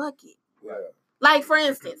outside of that bucket. Yeah. Like, for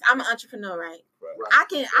instance, I'm an entrepreneur, right?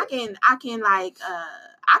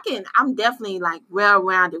 I'm definitely like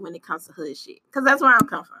well-rounded when it comes to hood shit. Because that's where I'm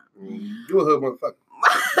come from. You a hood motherfucker.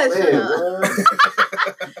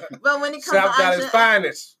 But when it comes South got his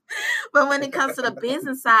finest. But when it comes to the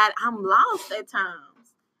business side, I'm lost at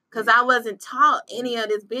times. Because I wasn't taught any of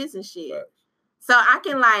this business shit. Right. So I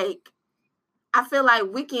feel like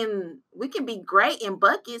we can be great in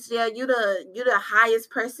buckets. Yeah, you the highest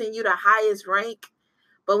person, you the highest rank.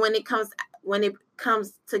 But when it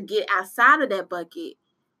comes to get outside of that bucket,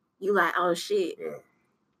 you like, oh shit.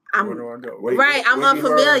 Yeah. Where do I go? I'm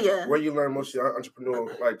unfamiliar. Where you learn most of your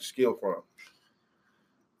entrepreneurial skill from?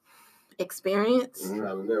 Experience. Mm-hmm.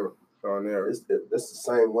 Trial and error. That's the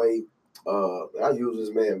same way. I use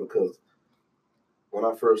this, man, because when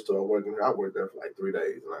I first started working here, I worked there for like 3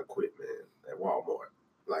 days and I quit, man, at Walmart.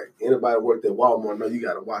 Like, anybody worked at Walmart know you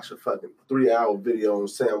got to watch a fucking 3-hour video on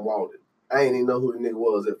Sam Walton. I ain't even know who the nigga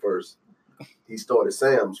was at first. He started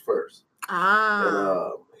Sam's first.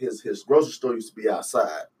 And his grocery store used to be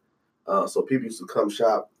outside. So people used to come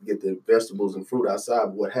shop, get their vegetables and fruit outside.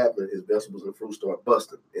 But what happened, his vegetables and fruit started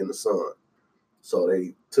busting in the sun. So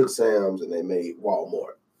they took Sam's and they made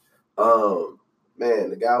Walmart. Man,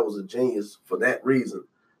 the guy was a genius for that reason.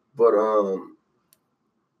 But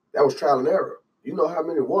that was trial and error. You know how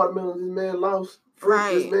many watermelons this man lost?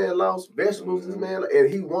 Fruit this man lost? Vegetables this man lost? And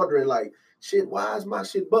he wondering like, shit, why is my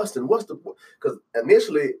shit busting? Because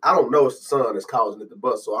initially, I don't know it's the sun that's causing it to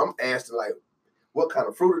bust. So I'm asking like, What kind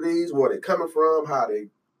of fruit are these? Where they coming from? How they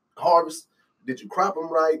harvest? Did you crop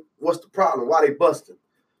them right? What's the problem? Why they busting?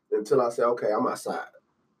 Until I say, okay, I'm outside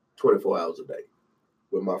 24 hours a day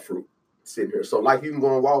with my fruit sitting here. So like you can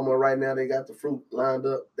go in Walmart right now, they got the fruit lined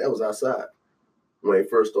up. That was outside when they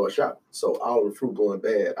first started shopping. So all the fruit going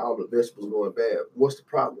bad, all the vegetables going bad. What's the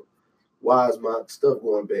problem? Why is my stuff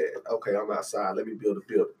going bad? Okay, I'm outside. Let me build a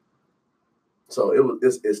building. So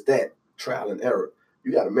it's that trial and error.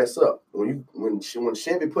 You got to mess up. When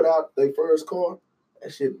Chevy put out their first car,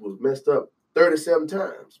 that shit was messed up 37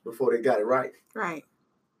 times before they got it right. Right.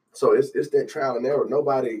 So it's that trial and error.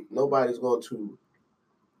 Nobody's going to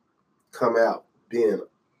come out being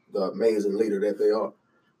the amazing leader that they are.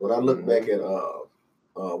 When I look back at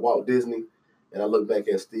Walt Disney and I look back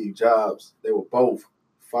at Steve Jobs, they were both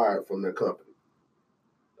fired from their company.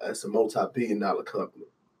 That's a multi-billion-dollar company.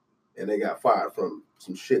 And they got fired from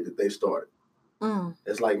some shit that they started.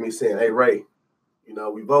 It's like me saying, hey, Ray,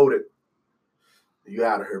 we voted. You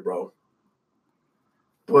out of here, bro.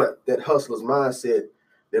 But that hustler's mindset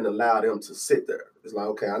didn't allow them to sit there. It's like,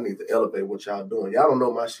 okay, I need to elevate what y'all doing. Y'all don't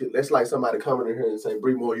know my shit. That's like somebody coming in here and saying,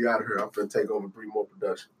 Bree Moore, you out of here. I'm finna take over Bree Moore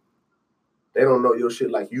Production. They don't know your shit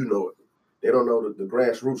like you know it. They don't know the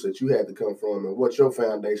grassroots that you had to come from and what your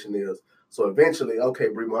foundation is. So eventually, okay,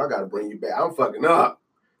 Bree Moore, I got to bring you back. I'm fucking up.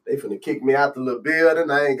 They finna kick me out the little building.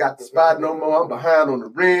 I ain't got the spot no more. I'm behind on the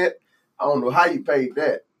rent. I don't know how you paid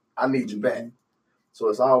that. I need you back. So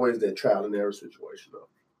it's always that trial and error situation, though.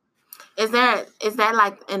 Is that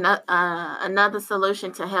like another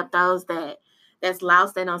solution to help those that's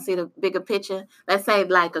lost, they don't see the bigger picture? Let's say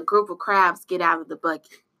like a group of crabs get out of the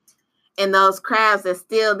bucket. And those crabs are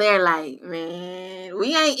still there like, man,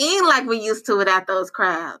 we ain't eating like we used to without those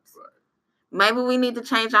crabs. Right. Maybe we need to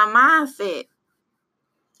change our mindset.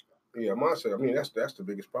 Yeah, mindset. I mean, that's the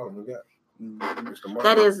biggest problem we got. It's the mind.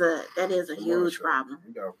 That is a huge problem.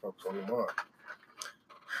 You gotta focus on your mind.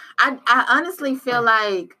 I honestly feel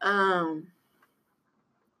like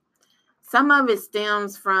some of it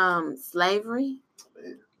stems from slavery.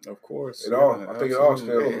 Of course. I think it all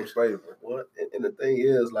stems from slavery. Well, and the thing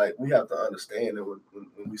is, like, we have to understand that when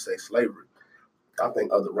we say slavery, I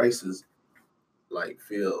think other races, like,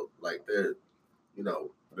 feel like they're,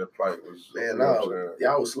 their plight was... Man, no,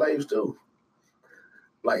 y'all was slaves too.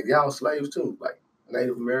 Like, y'all slaves too. Like,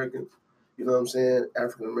 Native Americans, you know what I'm saying?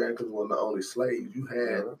 African Americans weren't the only slaves. You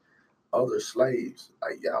had other slaves.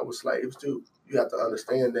 Like, y'all was slaves too. You have to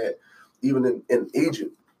understand that even in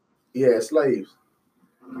Egypt, he had slaves.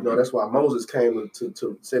 That's why Moses came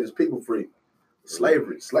to set his people free.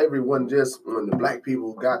 Slavery wasn't just when the black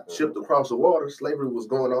people got shipped across the water. Slavery was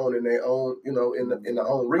going on in their own, in their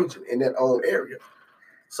own region, in their own area.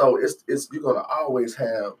 So it's you're gonna always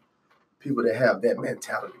have people that have that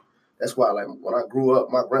mentality. That's why, like, when I grew up,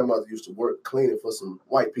 my grandmother used to work cleaning for some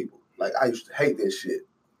white people. Like, I used to hate that shit.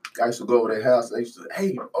 I used to go over their house and they used to,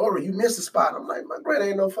 hey, Ori, you missed a spot. I'm like, my granny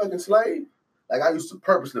ain't no fucking slave. Like, I used to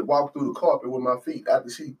purposely walk through the carpet with my feet after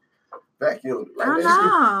she vacuumed. Like,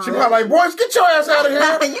 she probably like, boys, get your ass out of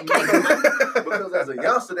here. You can't. Because as a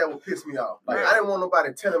youngster, that would piss me off. Like, I didn't want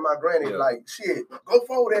nobody telling my granny, like, shit, go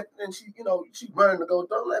forward that. And she, she running to go,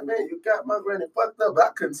 don't let, man, you got my granny fucked up. But I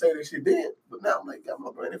couldn't say that she did. But now I'm like, got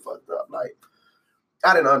my granny fucked up. Like,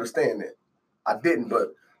 I didn't understand that. I didn't,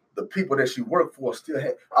 but the people that she worked for still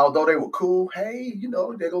had, although they were cool, hey,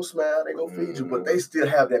 they go smile, they go feed you, but they still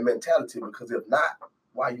have that mentality, because if not,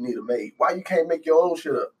 why you need a maid? Why you can't make your own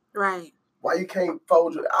shit up? Right. Why you can't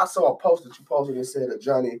fold your... I saw a post that you posted that said that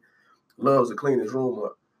Johnny loves to clean his room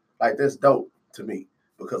up. Like, that's dope to me,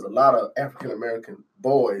 because a lot of African-American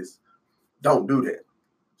boys don't do that.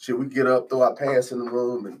 Should we get up, throw our pants in the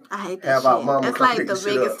room, and I hate have our mama That's come like pick the the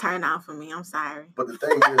shit biggest up? turn off for me. I'm sorry. But the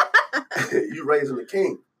thing is, you raising the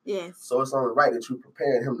king. Yes. So it's only right that you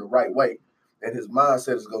preparing him the right way. And his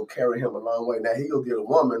mindset is going to carry him a long way. Now, he'll get a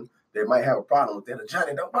woman that might have a problem with that.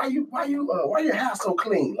 Johnny, why your house so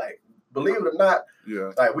clean? Like, believe it or not,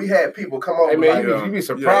 like, we had people come over. Hey, man, you be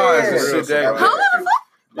surprised.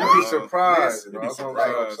 You'd be surprised.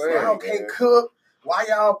 Y'all can't cook. Why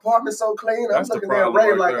y'all apartment so clean? I'm looking at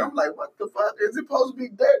Ray like, I'm like, what the fuck? Is it supposed to be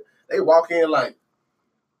dirt? They walk in like,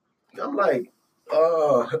 I'm like,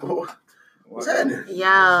 what's happening?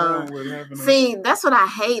 Yo, see, that's what I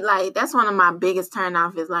hate. Like, that's one of my biggest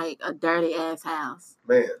turnoff is like a dirty ass house.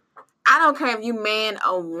 Man, I don't care if you man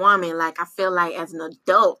or woman. Like, I feel like as an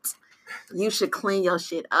adult, you should clean your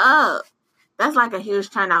shit up. That's like a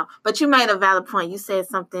huge turnoff. But you made a valid point. You said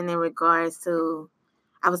something in regards to,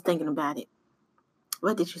 I was thinking about it.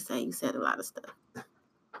 What did you say? You said a lot of stuff.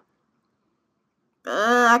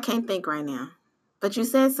 I can't think right now. But you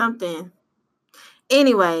said something.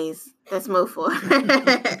 Anyways, let's move forward.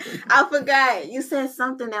 I forgot. You said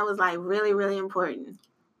something that was like really, really important. You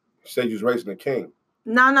said you was raising a king.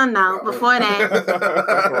 No. Before that.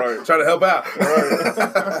 Right. Trying to help out.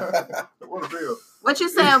 Right. What you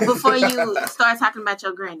said before you start talking about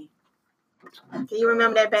your granny? Can you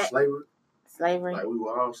remember that back? Slavery. Like we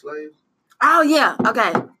were all slaves? Oh, yeah.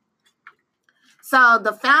 Okay. So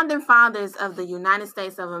the founding fathers of the United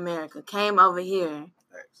States of America came over here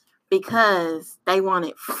because they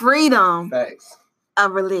wanted freedom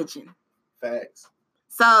of religion. Facts.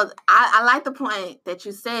 So I like the point that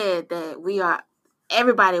you said that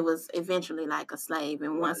everybody was eventually like a slave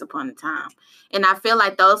in once upon a time. And I feel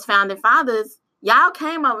like those founding fathers, y'all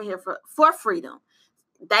came over here for freedom.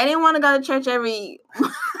 They didn't want to go to church every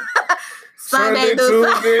Sunday,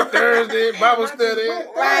 Tuesday, Thursday, Bible study.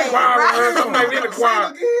 Right.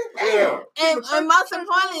 And most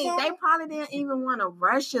importantly, they probably didn't even want to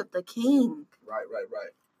worship the king. Right.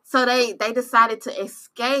 So they decided to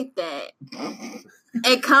escape that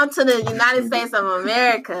and come to the United States of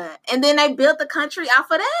America. And then they built the country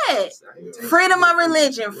off of that. Freedom of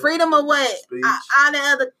religion, freedom of what? All the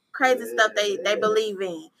other crazy stuff they believe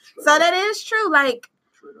in. So that is true. Like,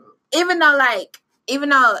 even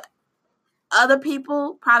though other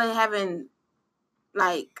people probably haven't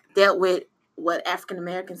like dealt with what African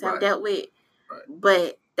Americans have dealt with,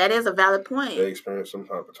 but that is a valid point. They experience some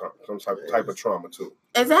type of trauma too.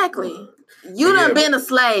 Exactly. You done been a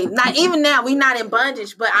slave. Not even now. We not in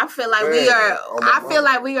bondage, but I feel like we are. I feel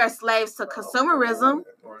like we are slaves to consumerism.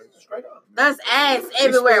 There's ads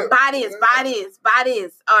everywhere. Bodies.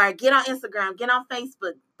 Or get on Instagram. Get on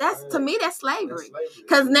Facebook. To me, that's slavery.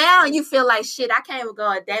 Because now you feel like shit. I can't even go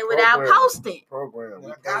a day without posting.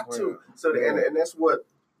 I got to. So and that's what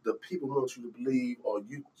the people want you to believe, or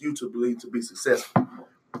you to believe to be successful.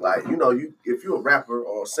 Like, if you're a rapper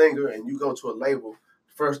or a singer and you go to a label,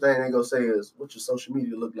 the first thing they're gonna say is, what your social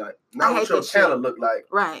media look like? Not what your talent look like.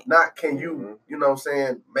 Right. Not can you,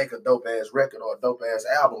 make a dope ass record or a dope ass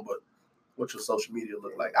album, but what your social media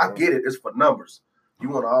look like. I get it, it's for numbers. You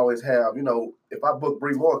want to always have, if I book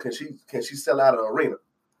Bree Moore, can she sell out an arena?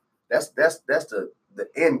 That's the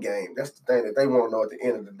end game. That's the thing that they want to know at the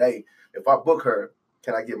end of the day. If I book her,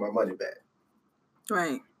 can I get my money back?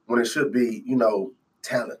 Right. When it should be,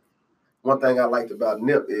 talent. One thing I liked about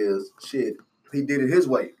Nip is, he did it his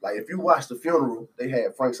way. Like, if you watch the funeral, they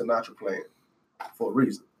had Frank Sinatra playing for a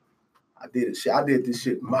reason. I did this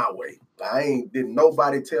shit my way. Like, didn't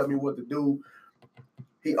nobody tell me what to do.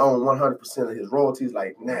 He owned 100% of his royalties,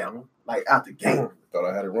 like now, like out the gate. Thought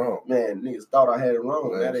I had it wrong. Man, niggas thought I had it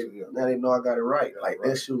wrong. Man, now they know I got it right. Like,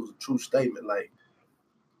 that shit was a true statement. Like,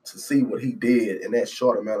 to see what he did in that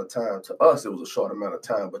short amount of time, to us, it was a short amount of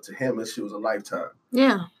time, but to him, this shit was a lifetime.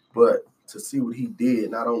 Yeah. But to see what he did,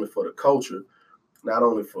 not only for the culture, not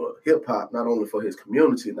only for hip hop, not only for his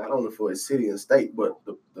community, not only for his city and state, but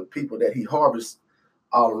the people that he harvests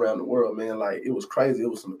all around the world, man. Like, it was crazy. It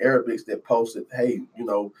was some Arabics that posted, hey,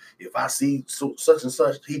 if I see such and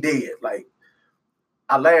such, he dead. Like,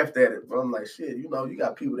 I laughed at it, but I'm like, shit, you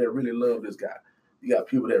got people that really love this guy. You got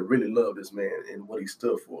people that really love this man and what he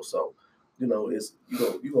stood for. So, it's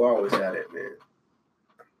you always have that, man.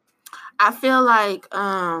 I feel like,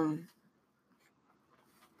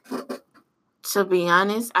 to be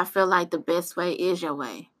honest, I feel like the best way is your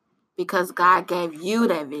way, because God gave you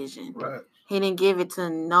that vision. Right. He didn't give it to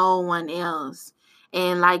no one else.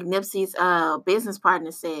 And like Nipsey's business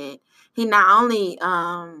partner said, he not only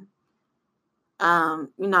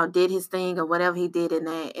did his thing or whatever he did in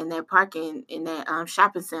that parking in that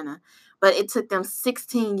shopping center, but it took them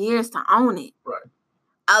 16 years to own it. Right.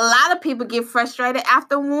 A lot of people get frustrated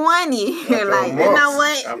after 1 year. Like, you know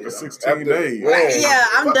what? After 16 days. Yeah,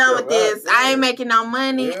 I'm done with this. I ain't making no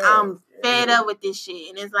money. I'm fed up with this shit.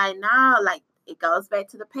 And it's like, no, like, it goes back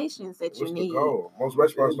to the patience that you need. Most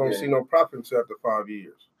restaurants don't see no profit until after 5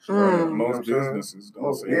 years. Most businesses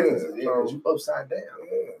don't see it. Because you upside down.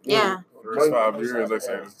 Yeah. First 5 years, they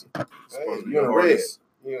say it's supposed to be You're the in the red. hardest.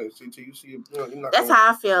 Yeah, till you see it. You're not That's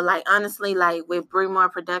how I feel. Like, honestly, like with Bree Moore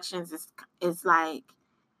Productions, it's like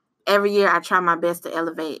every year I try my best to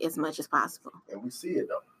elevate as much as possible. And we see it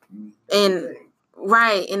though. And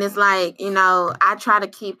right. And it's like, I try to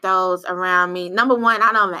keep those around me. Number one,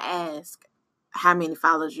 I don't even ask how many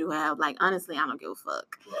followers you have. Like, honestly, I don't give a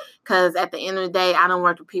fuck. Because at the end of the day, I don't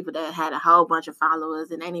work with people that had a whole bunch of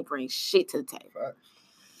followers and they didn't bring shit to the table. Right.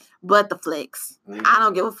 But the flex. I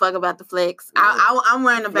don't give a fuck about the flex. I'm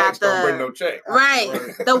worrying about don't bring no check.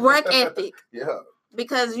 Right. The work ethic. Yeah.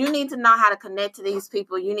 Because you need to know how to connect to these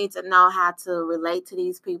people. You need to know how to relate to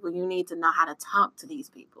these people. You need to know how to talk to these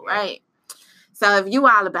people, right? So if you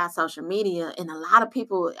all about social media, and a lot of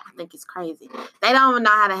people, I think it's crazy. They don't even know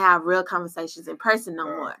how to have real conversations in person no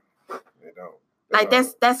more. They don't. Like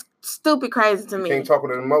that's stupid crazy to me. You can't talk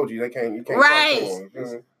with an emoji. You can't right. talk to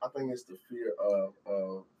them. I think it's the fear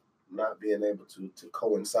of not being able to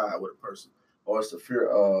coincide with a person, or it's the fear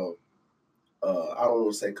of I don't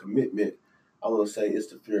want to say commitment. I want to say it's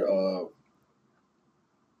the fear of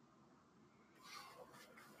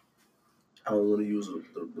I don't want to use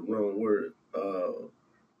the wrong word.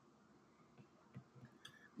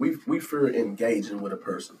 We fear engaging with a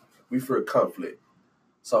person. We fear conflict.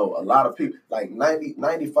 So a lot of people, like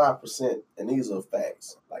 95%, and these are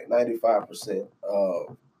facts, like 95%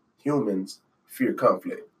 of humans fear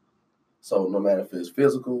conflict. So no matter if it's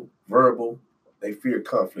physical, verbal, they fear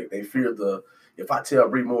conflict. They fear if I tell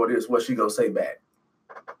Bree more of this, what she gonna say back?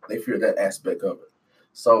 They fear that aspect of it.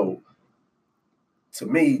 So to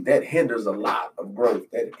me, that hinders a lot of growth.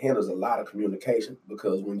 That hinders a lot of communication,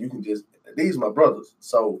 because when you can just, these are my brothers.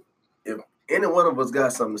 So if any one of us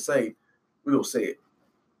got something to say, we'll say it.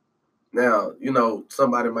 Now,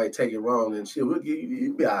 somebody might take it wrong and we'll give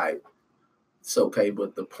you be all right. It's okay,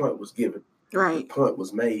 but the point was given. Right. The point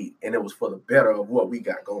was made, and it was for the better of what we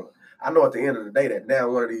got going. I know at the end of the day that now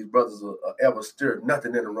one of these brothers will ever steer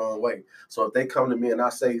nothing in the wrong way. So if they come to me and I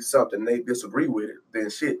say something and they disagree with it, then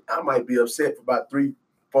shit, I might be upset for about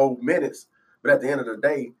 3-4 minutes. But at the end of the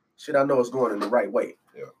day, shit, I know it's going in the right way.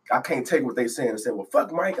 Yeah. I can't take what they saying and say, well,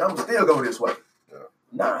 fuck Mike, I'm still going this way. Yeah.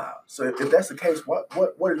 Nah. So if that's the case, what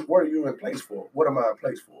are you in place for? What am I in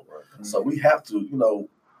place for? Right. Mm-hmm. So we have to,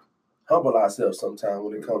 humble ourselves sometimes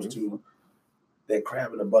when it comes to that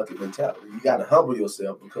crab in the bucket mentality. You got to humble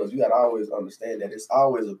yourself, because you got to always understand that it's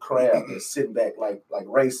always a crab that's sitting back, like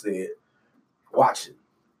Ray said, watching.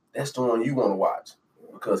 That's the one you want to watch,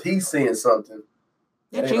 because he's seeing something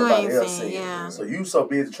that ain't nobody else seeing. Yeah. So you so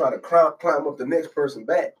busy trying to climb up the next person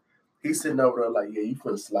back. He's sitting over there like, yeah, you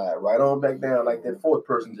finna slide right on back down like that fourth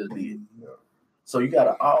person just did. Yeah. So you got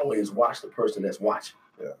to always watch the person that's watching.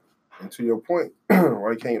 Yeah. And to your point,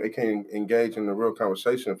 why they can't engage in the real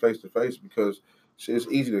conversation face to face, because it's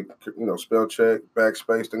easy to spell check,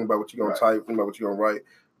 backspace, think about what you're gonna type, think about what you're gonna write.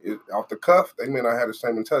 Off the cuff, they may not have the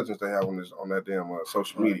same intelligence they have on that damn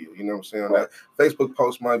social media. You know what I'm saying? Right. That Facebook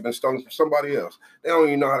post might have been stolen from somebody else. They don't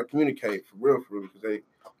even know how to communicate for real, because they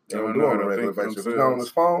don't do it on a regular basis. If it's not on this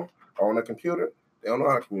phone or on a computer, they don't know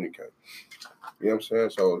how to communicate. You know what I'm saying?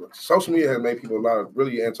 So social media has made people a lot of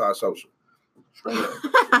really antisocial. Straight up.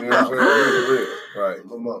 You know what I'm saying? Real. Right.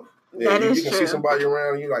 Yeah, you can see somebody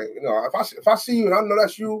around, and you like, if I see you and I know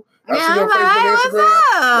that's you, I see your Facebook and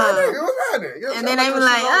Instagram. What's happening? And then they be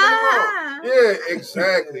like, yeah,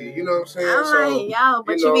 exactly. You know what I'm saying? I'm like, yo,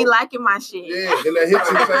 but you be liking my shit. Yeah, then they hit you and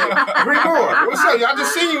say, where you going? What's up? I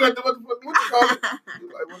just seen you at the, what you call it?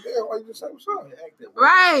 You're like, well, damn, why you just say what's up?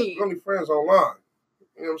 Right. We're only friends online.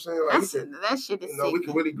 You know what I'm saying? Like, that shit is we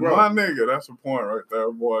can really grow. My nigga, that's the point right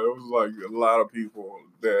there, boy. It was like a lot of people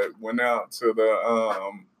that went out to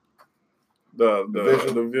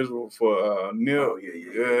the visual for Nip. Oh,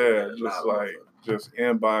 yeah. Just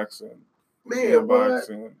inboxing.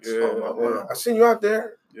 Inboxing. Yeah. I seen you out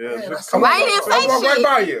there. Yeah, man, just come on. Why you didn't say shit? Right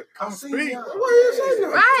by you. Come speak. What you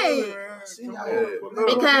say? Right.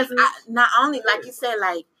 Because not only, like you said,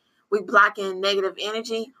 like we blocking negative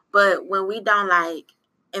energy, but when we don't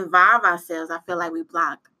involve ourselves, I feel like we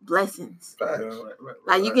block blessings. Right.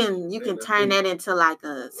 Like you can turn that into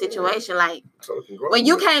a situation. Like when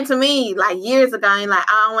you came to me years ago and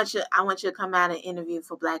I want you to come out and interview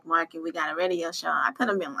for Black Market. We got a radio show. I could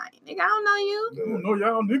have been like, nigga, I don't know you. I don't know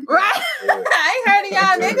y'all niggas. Right? I ain't heard of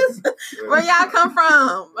y'all niggas. Where y'all come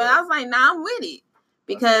from? But I was like, nah, I'm with it.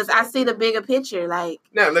 Because I see the bigger picture.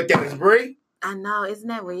 Now look at this, Bree. I know, isn't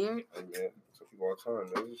that weird? Yeah, some people all the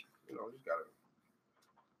time, man. Just gotta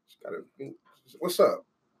what's up?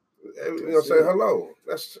 Say hello.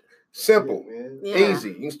 That's simple,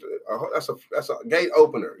 easy. That's a gate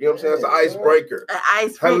opener. You know what I'm saying? That's an icebreaker. An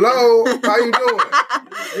icebreaker. Hello, how you doing?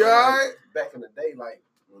 You all right? Back in the day,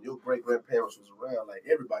 when your great grandparents was around,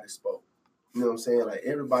 everybody spoke. You know what I'm saying?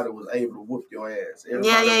 Everybody was able to whoop your ass.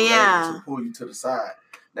 Everybody was able to pull you to the side.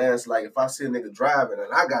 Now it's if I see a nigga driving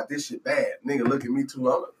and I got this shit bad, nigga look at me too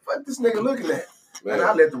long. Fuck this nigga looking at. Man. And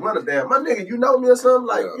I let the runner down. My nigga, you know me or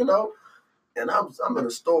something? And I'm in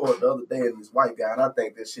a store the other day and this white guy, and I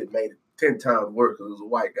think this shit made it 10 times worse because it was a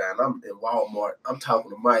white guy. And I'm in Walmart. I'm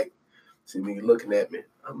talking to Mike. See me looking at me.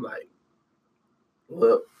 I'm like,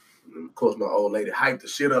 well, and of course my old lady hyped the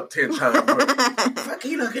shit up 10 times worse. Fuck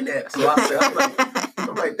he looking at? So I said, I'm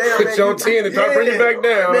like, damn, man. Put your 10 and try to bring it back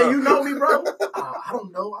down. Man, you know me, bro? I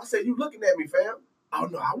don't know. I said, you looking at me, fam? Oh,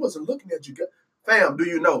 no, I wasn't looking at you. Fam, do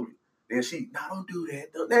you know me? Then she, no, don't do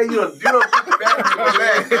that. Then you don't put the battery in the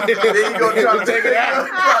bag. Then you gonna try to take it out.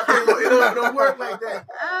 It don't work like that.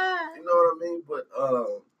 You know what I mean? But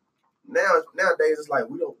nowadays it's like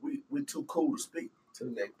we're too cool to speak to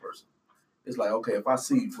the next person. It's like, okay, if I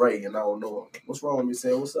see Ray and I don't know him, what's wrong with me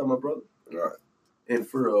saying, what's up, my brother? Right. And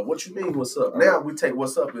for what you mean, what's up? Now we take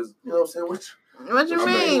what's up as, you know what I'm saying? What you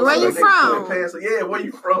mean? Where you from? Yeah, where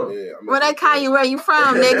you from? Yeah, Where they call you where you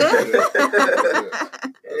from, nigga?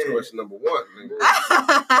 That's question number one, nigga.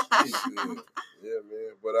 Yeah,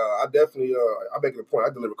 man. But I definitely, I make it a point. I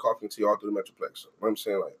deliver coffee to y'all through the Metroplex. So, what I'm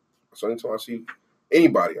saying, like, so anytime I see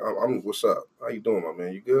anybody, I'm what's up? How you doing, my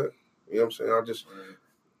man? You good? You know what I'm saying? I just,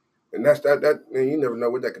 and that's that, man, you never know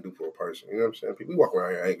what that can do for a person. You know what I'm saying? People walk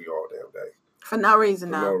around here angry all damn day. For no reason,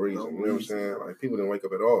 you know what I'm saying? Like, people didn't wake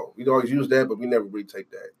up at all. We'd always use that, but we never really take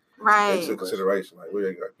that into consideration. Like,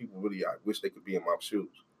 people really, I wish they could be in my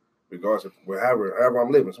shoes. Regardless of however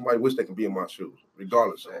I'm living, somebody wish they could be in my shoes,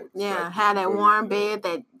 regardless of have that warm bed,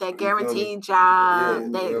 that guaranteed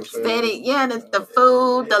job, that steady, the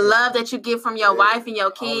food, the love that you get from your wife and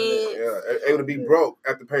your kids. Yeah, able to be broke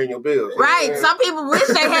after paying your bills. Right. Some people wish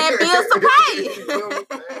they had bills to pay. You know what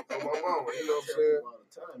I'm saying? My mama, you know what I'm saying? All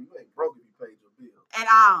the time, you ain't broke if you paid your bill. At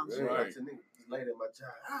all. Right. This lady at my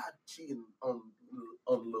job, cheating on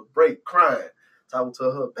a little break, crying. Talking to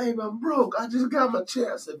her, baby, I'm broke. I just got my check.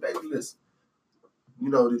 I said, baby, listen. You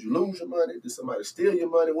know, did you lose your money? Did somebody steal your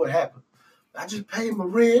money? What happened? I just paid my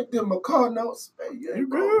rent, then my car notes. Baby, you ain't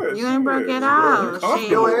broke. You ain't broke at all.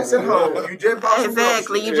 Your ass at home. You just bought some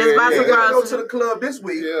groceries. You just bought some groceries. Go to the club this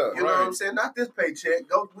week. You know what I'm saying? Not this paycheck.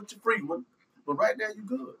 Go with your free one. But right now, you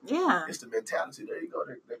good. Yeah. It's the mentality. There you go.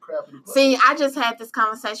 That crap in the butt. See, I just had this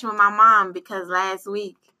conversation with my mom because last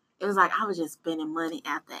week, it was like I was just spending money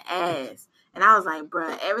out the ass. And I was like,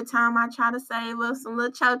 bruh, every time I try to save up some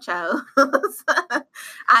little cho-cho,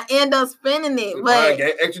 I end up spending it. But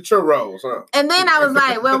extra churros, huh? And then I was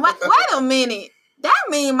like, well, wait a minute. That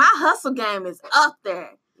means my hustle game is up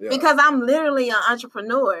there. Yeah. Because I'm literally an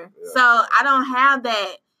entrepreneur. Yeah. So I don't have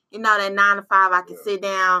that, that 9 to 5. I can sit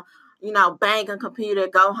down, bang a computer,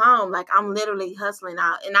 go home. Like, I'm literally hustling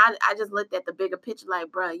out. And I just looked at the bigger picture like,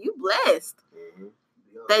 bruh, you blessed. Mm-hmm.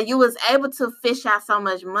 That you was able to fish out so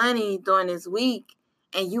much money during this week,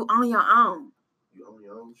 and you on your own. You on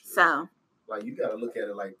your own. Shit. So, like, you gotta look at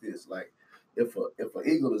it like this: like, if an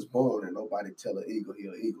eagle is born and nobody tell an eagle he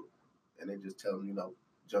an eagle, and they just tell him,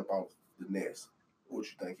 jump off the nest, what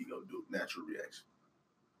you think he gonna do? Natural reaction.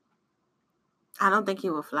 I don't think he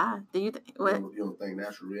will fly. Do you think? What? You don't think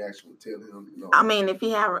natural reaction would tell him? I mean, if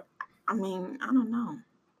he have, I don't know.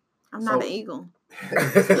 I'm not an eagle. So you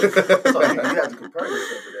have to compare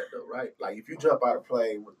yourself to that, though, right? Like, if you jump out of a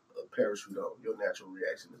plane with a parachute on, your natural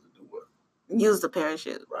reaction is to do what? Use the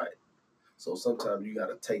parachute. Right. So sometimes you got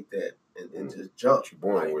to take that and just jump. You're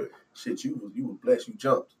born with. Shit, you were blessed. You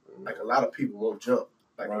jumped. Like, a lot of people won't jump.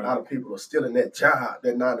 Like, a lot of people are still in that job,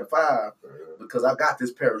 that 9 to 5, because I got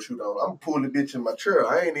this parachute on. I'm pulling the bitch in my chair.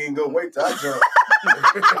 I ain't even gonna wait till I jump.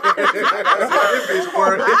 That's how this bitch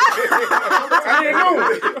works. How you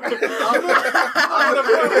doing?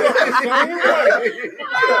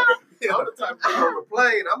 I'm the type of person on the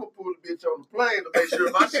plane. I'm gonna pull the bitch on the plane to make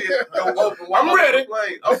sure my shit don't open while I'm ready. On the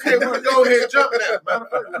plane. Okay, we're gonna go ahead and jump now. Matter of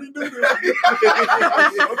fact, we do this.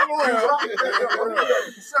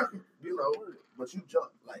 But you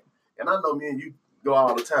jump, like, and I know me and you go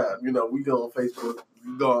all the time. We go on Facebook,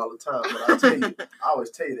 we go all the time. But I always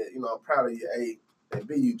tell you that, I'm proud of you, A, and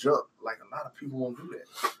B, you jump. Like, a lot of people won't do that.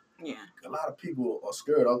 Yeah. A lot of people are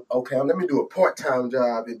scared. Okay, let me do a part-time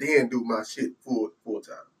job and then do my shit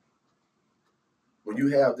full-time. When you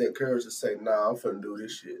have that courage to say, nah, I'm finna do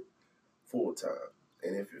this shit full-time.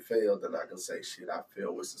 And if it fails, then I can say, shit, I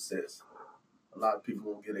failed with success. A lot of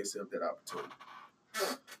people won't give themselves that opportunity.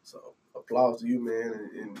 So, applause to you, man,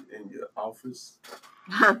 in your office.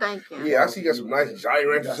 Thank you. Yeah, I see you got some nice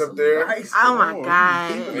gyrators up there. Oh my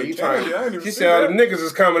God. Yeah, you trying? She said all the niggas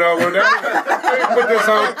is coming over there. Put this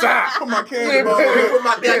on top. Put my candy bar.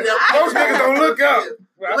 Those niggas don't look up.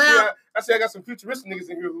 I said I got some futuristic niggas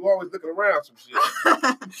in here who always looking around some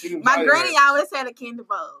shit. My granny always had a candy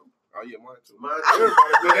bowl. Oh, yeah, mine too.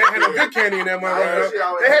 They had no good candy in that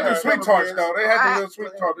motherfucker. They had them sweet tarts, though. They had the little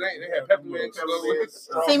sweet tarts. They had peppermint.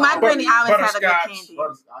 See, my granny always had a good candy.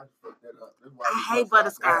 I hate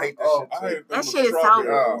butterscotch. That shit is so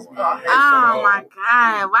good. Oh, my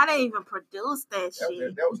God. Why they even produce that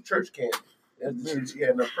shit? That was church candy. That's the shit she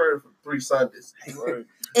had in her prayer for 3 Sundays.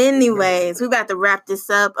 Anyways, we about to wrap this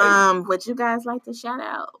up. Would you guys like to shout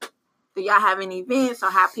out? Do y'all have any events or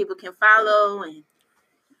how people can follow and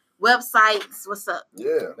websites? What's up?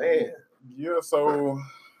 Yeah, man. Yeah, so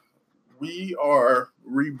we are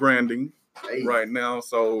rebranding right now.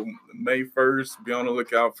 So May 1st, be on the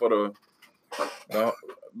lookout for the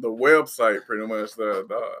website, pretty much the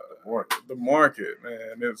market,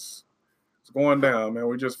 man. It's going down, man.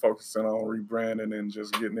 We're just focusing on rebranding and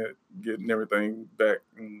just getting everything back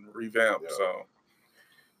and revamped. Yeah. So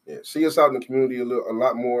yeah, see us out in the community a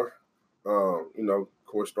lot more. Of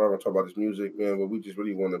course, starting to talk about this music, man, but we just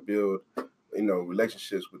really want to build,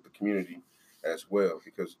 relationships with the community as well,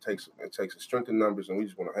 because it takes a strength in numbers, and we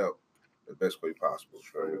just want to help the best way possible.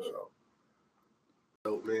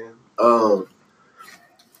 So, man,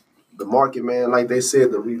 the market, man, like they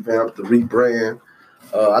said, the revamp, the rebrand.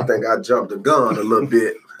 I think I jumped the gun a little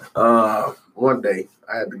bit. One day,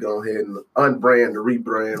 I had to go ahead and unbrand the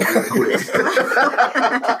rebrand real quick.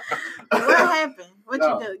 What happened? What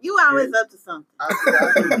you do? You always up to something. I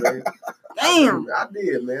did, man. Damn. I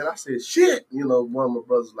did, man. I said, shit. One of my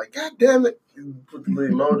brothers was like, God damn it. You put the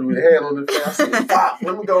little emoji with your hand on the face. I said, fuck,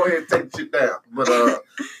 let me go ahead and take the shit down. But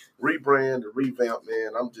rebrand, the revamp,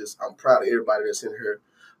 man. I'm proud of everybody that's in here.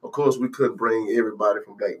 Of course, we couldn't bring everybody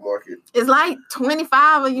from Black Market. It's like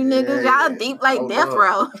 25 of you niggas. Y'all deep like death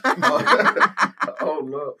row.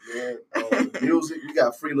 Hold up, man. Music, we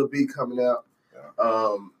got Free Lil B coming out.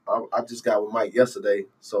 I just got with Mike yesterday,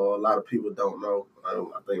 so a lot of people don't know. I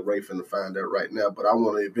think Ray finna find out right now, but I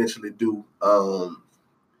want to eventually do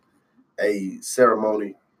a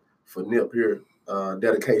ceremony for Nip here,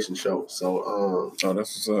 dedication show. So that's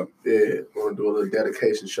what's up. Yeah, want to do a little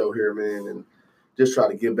dedication show here, man, and just try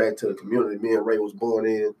to give back to the community. Me and Ray was born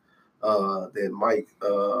in, that Mike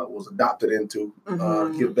was adopted into.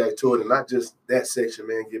 Give back to it, and not just that section,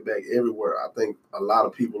 man. Give back everywhere. I think a lot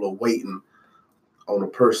of people are waiting on a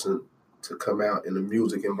person to come out in the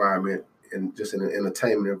music environment and just in an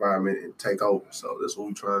entertainment environment and take over. So that's what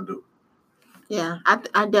we're trying to do. Yeah,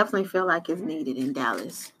 I definitely feel like it's needed in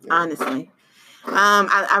Dallas, honestly.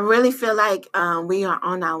 I really feel like we are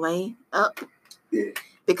on our way up. Yeah.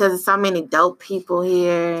 Because there's so many dope people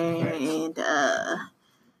here, and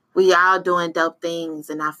we all doing dope things.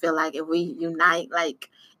 And I feel like if we unite, like,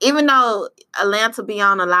 even though Atlanta be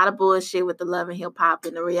on a lot of bullshit with the Love and Hip Hop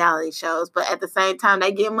and the reality shows, but at the same time,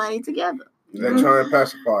 they get money together. That giant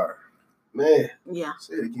pacifier. Man. Yeah.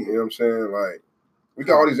 Say it again. You know what I'm saying? Like, we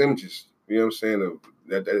got all these images, you know what I'm saying,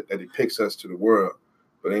 that depicts us to the world,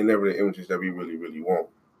 but they ain't never the images that we really, really want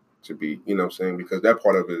to be, you know what I'm saying? Because that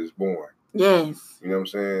part of it is born. Yes. You know what I'm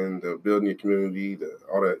saying? The building your community,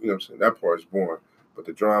 all that, you know what I'm saying? That part is born. But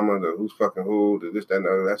the drama, the who's fucking who, the this, that, and the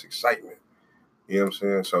other, that's excitement. You know what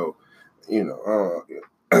I'm saying? So, we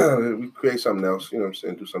create something else, you know what I'm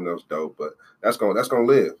saying? Do something else dope, but that's gonna live. You know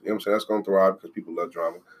what I'm saying? That's gonna thrive because people love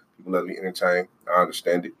drama. People love to be entertained. I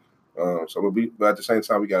understand it. But at the same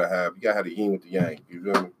time, we gotta have the yin with the yang. You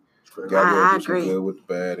feel me? I agree. Good with the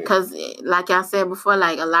bad. Because, like I said before,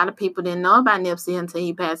 like, a lot of people didn't know about Nipsey until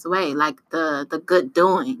he passed away. Like, the good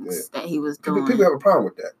doings that he was doing. People have a problem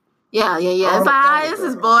with that. Yeah. It's like, this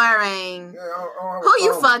is boring. Yeah, who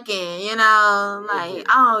you fucking? You know, like,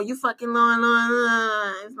 you fucking Lauren.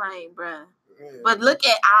 It's like, bruh. Yeah. But look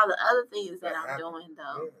at all the other things that I'm doing,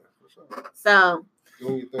 though. Yeah, for sure. So,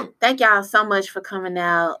 doing your thing. Thank y'all so much for coming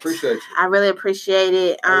out. Appreciate you. I really appreciate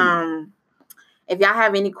it. If y'all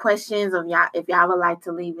have any questions, or if y'all would like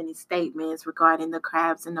to leave any statements regarding the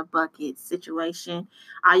crabs in the bucket situation,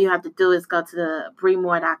 all you have to do is go to the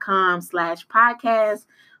breemore.com/podcast,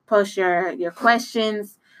 post your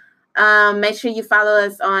questions. Make sure you follow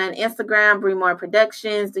us on Instagram, Breemore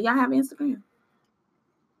Productions. Do y'all have Instagram?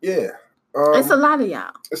 Yeah. It's a lot of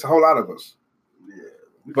y'all. It's a whole lot of us.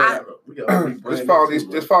 Yeah. Just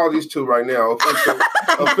follow these two right now.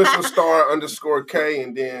 Official star_K,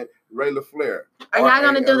 and then Ray LaFleur. Are y'all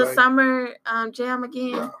gonna do the summer jam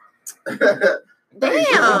again? No.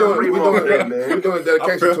 Damn. We're doing a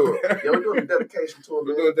dedication tour. Yeah, we're doing a dedication tour.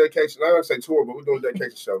 We're doing a dedication. I don't say tour, but we're doing a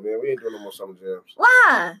dedication show, man. We ain't doing no more summer jams.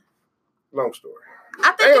 Why? Long story.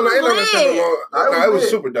 I think it was it was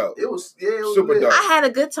super dope. It was super dope. I had a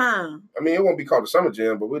good time. I mean, it won't be called a summer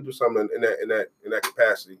jam, but we'll do something in that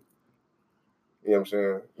capacity. You know what I'm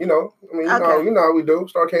saying? You know how we do.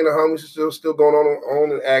 Star King and Homies is still going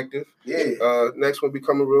on and active. Yeah. Next one be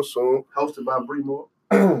coming real soon. Hosted by Breemore.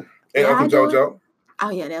 And Uncle JoJo. Oh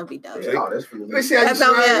yeah, that'll be dope. Yeah, that's for Let's see how you like it.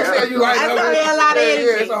 That's gonna be a lot of energy.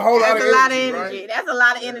 Yeah, it's a whole lot of energy. Right? That's a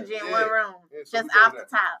lot of energy in one room. Just off the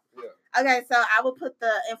top. Yeah. Okay, so I will put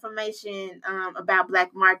the information about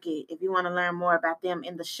Black Market if you want to learn more about them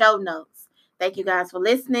in the show notes. Thank you guys for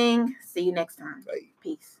listening. See you next time. Bye.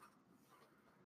 Peace.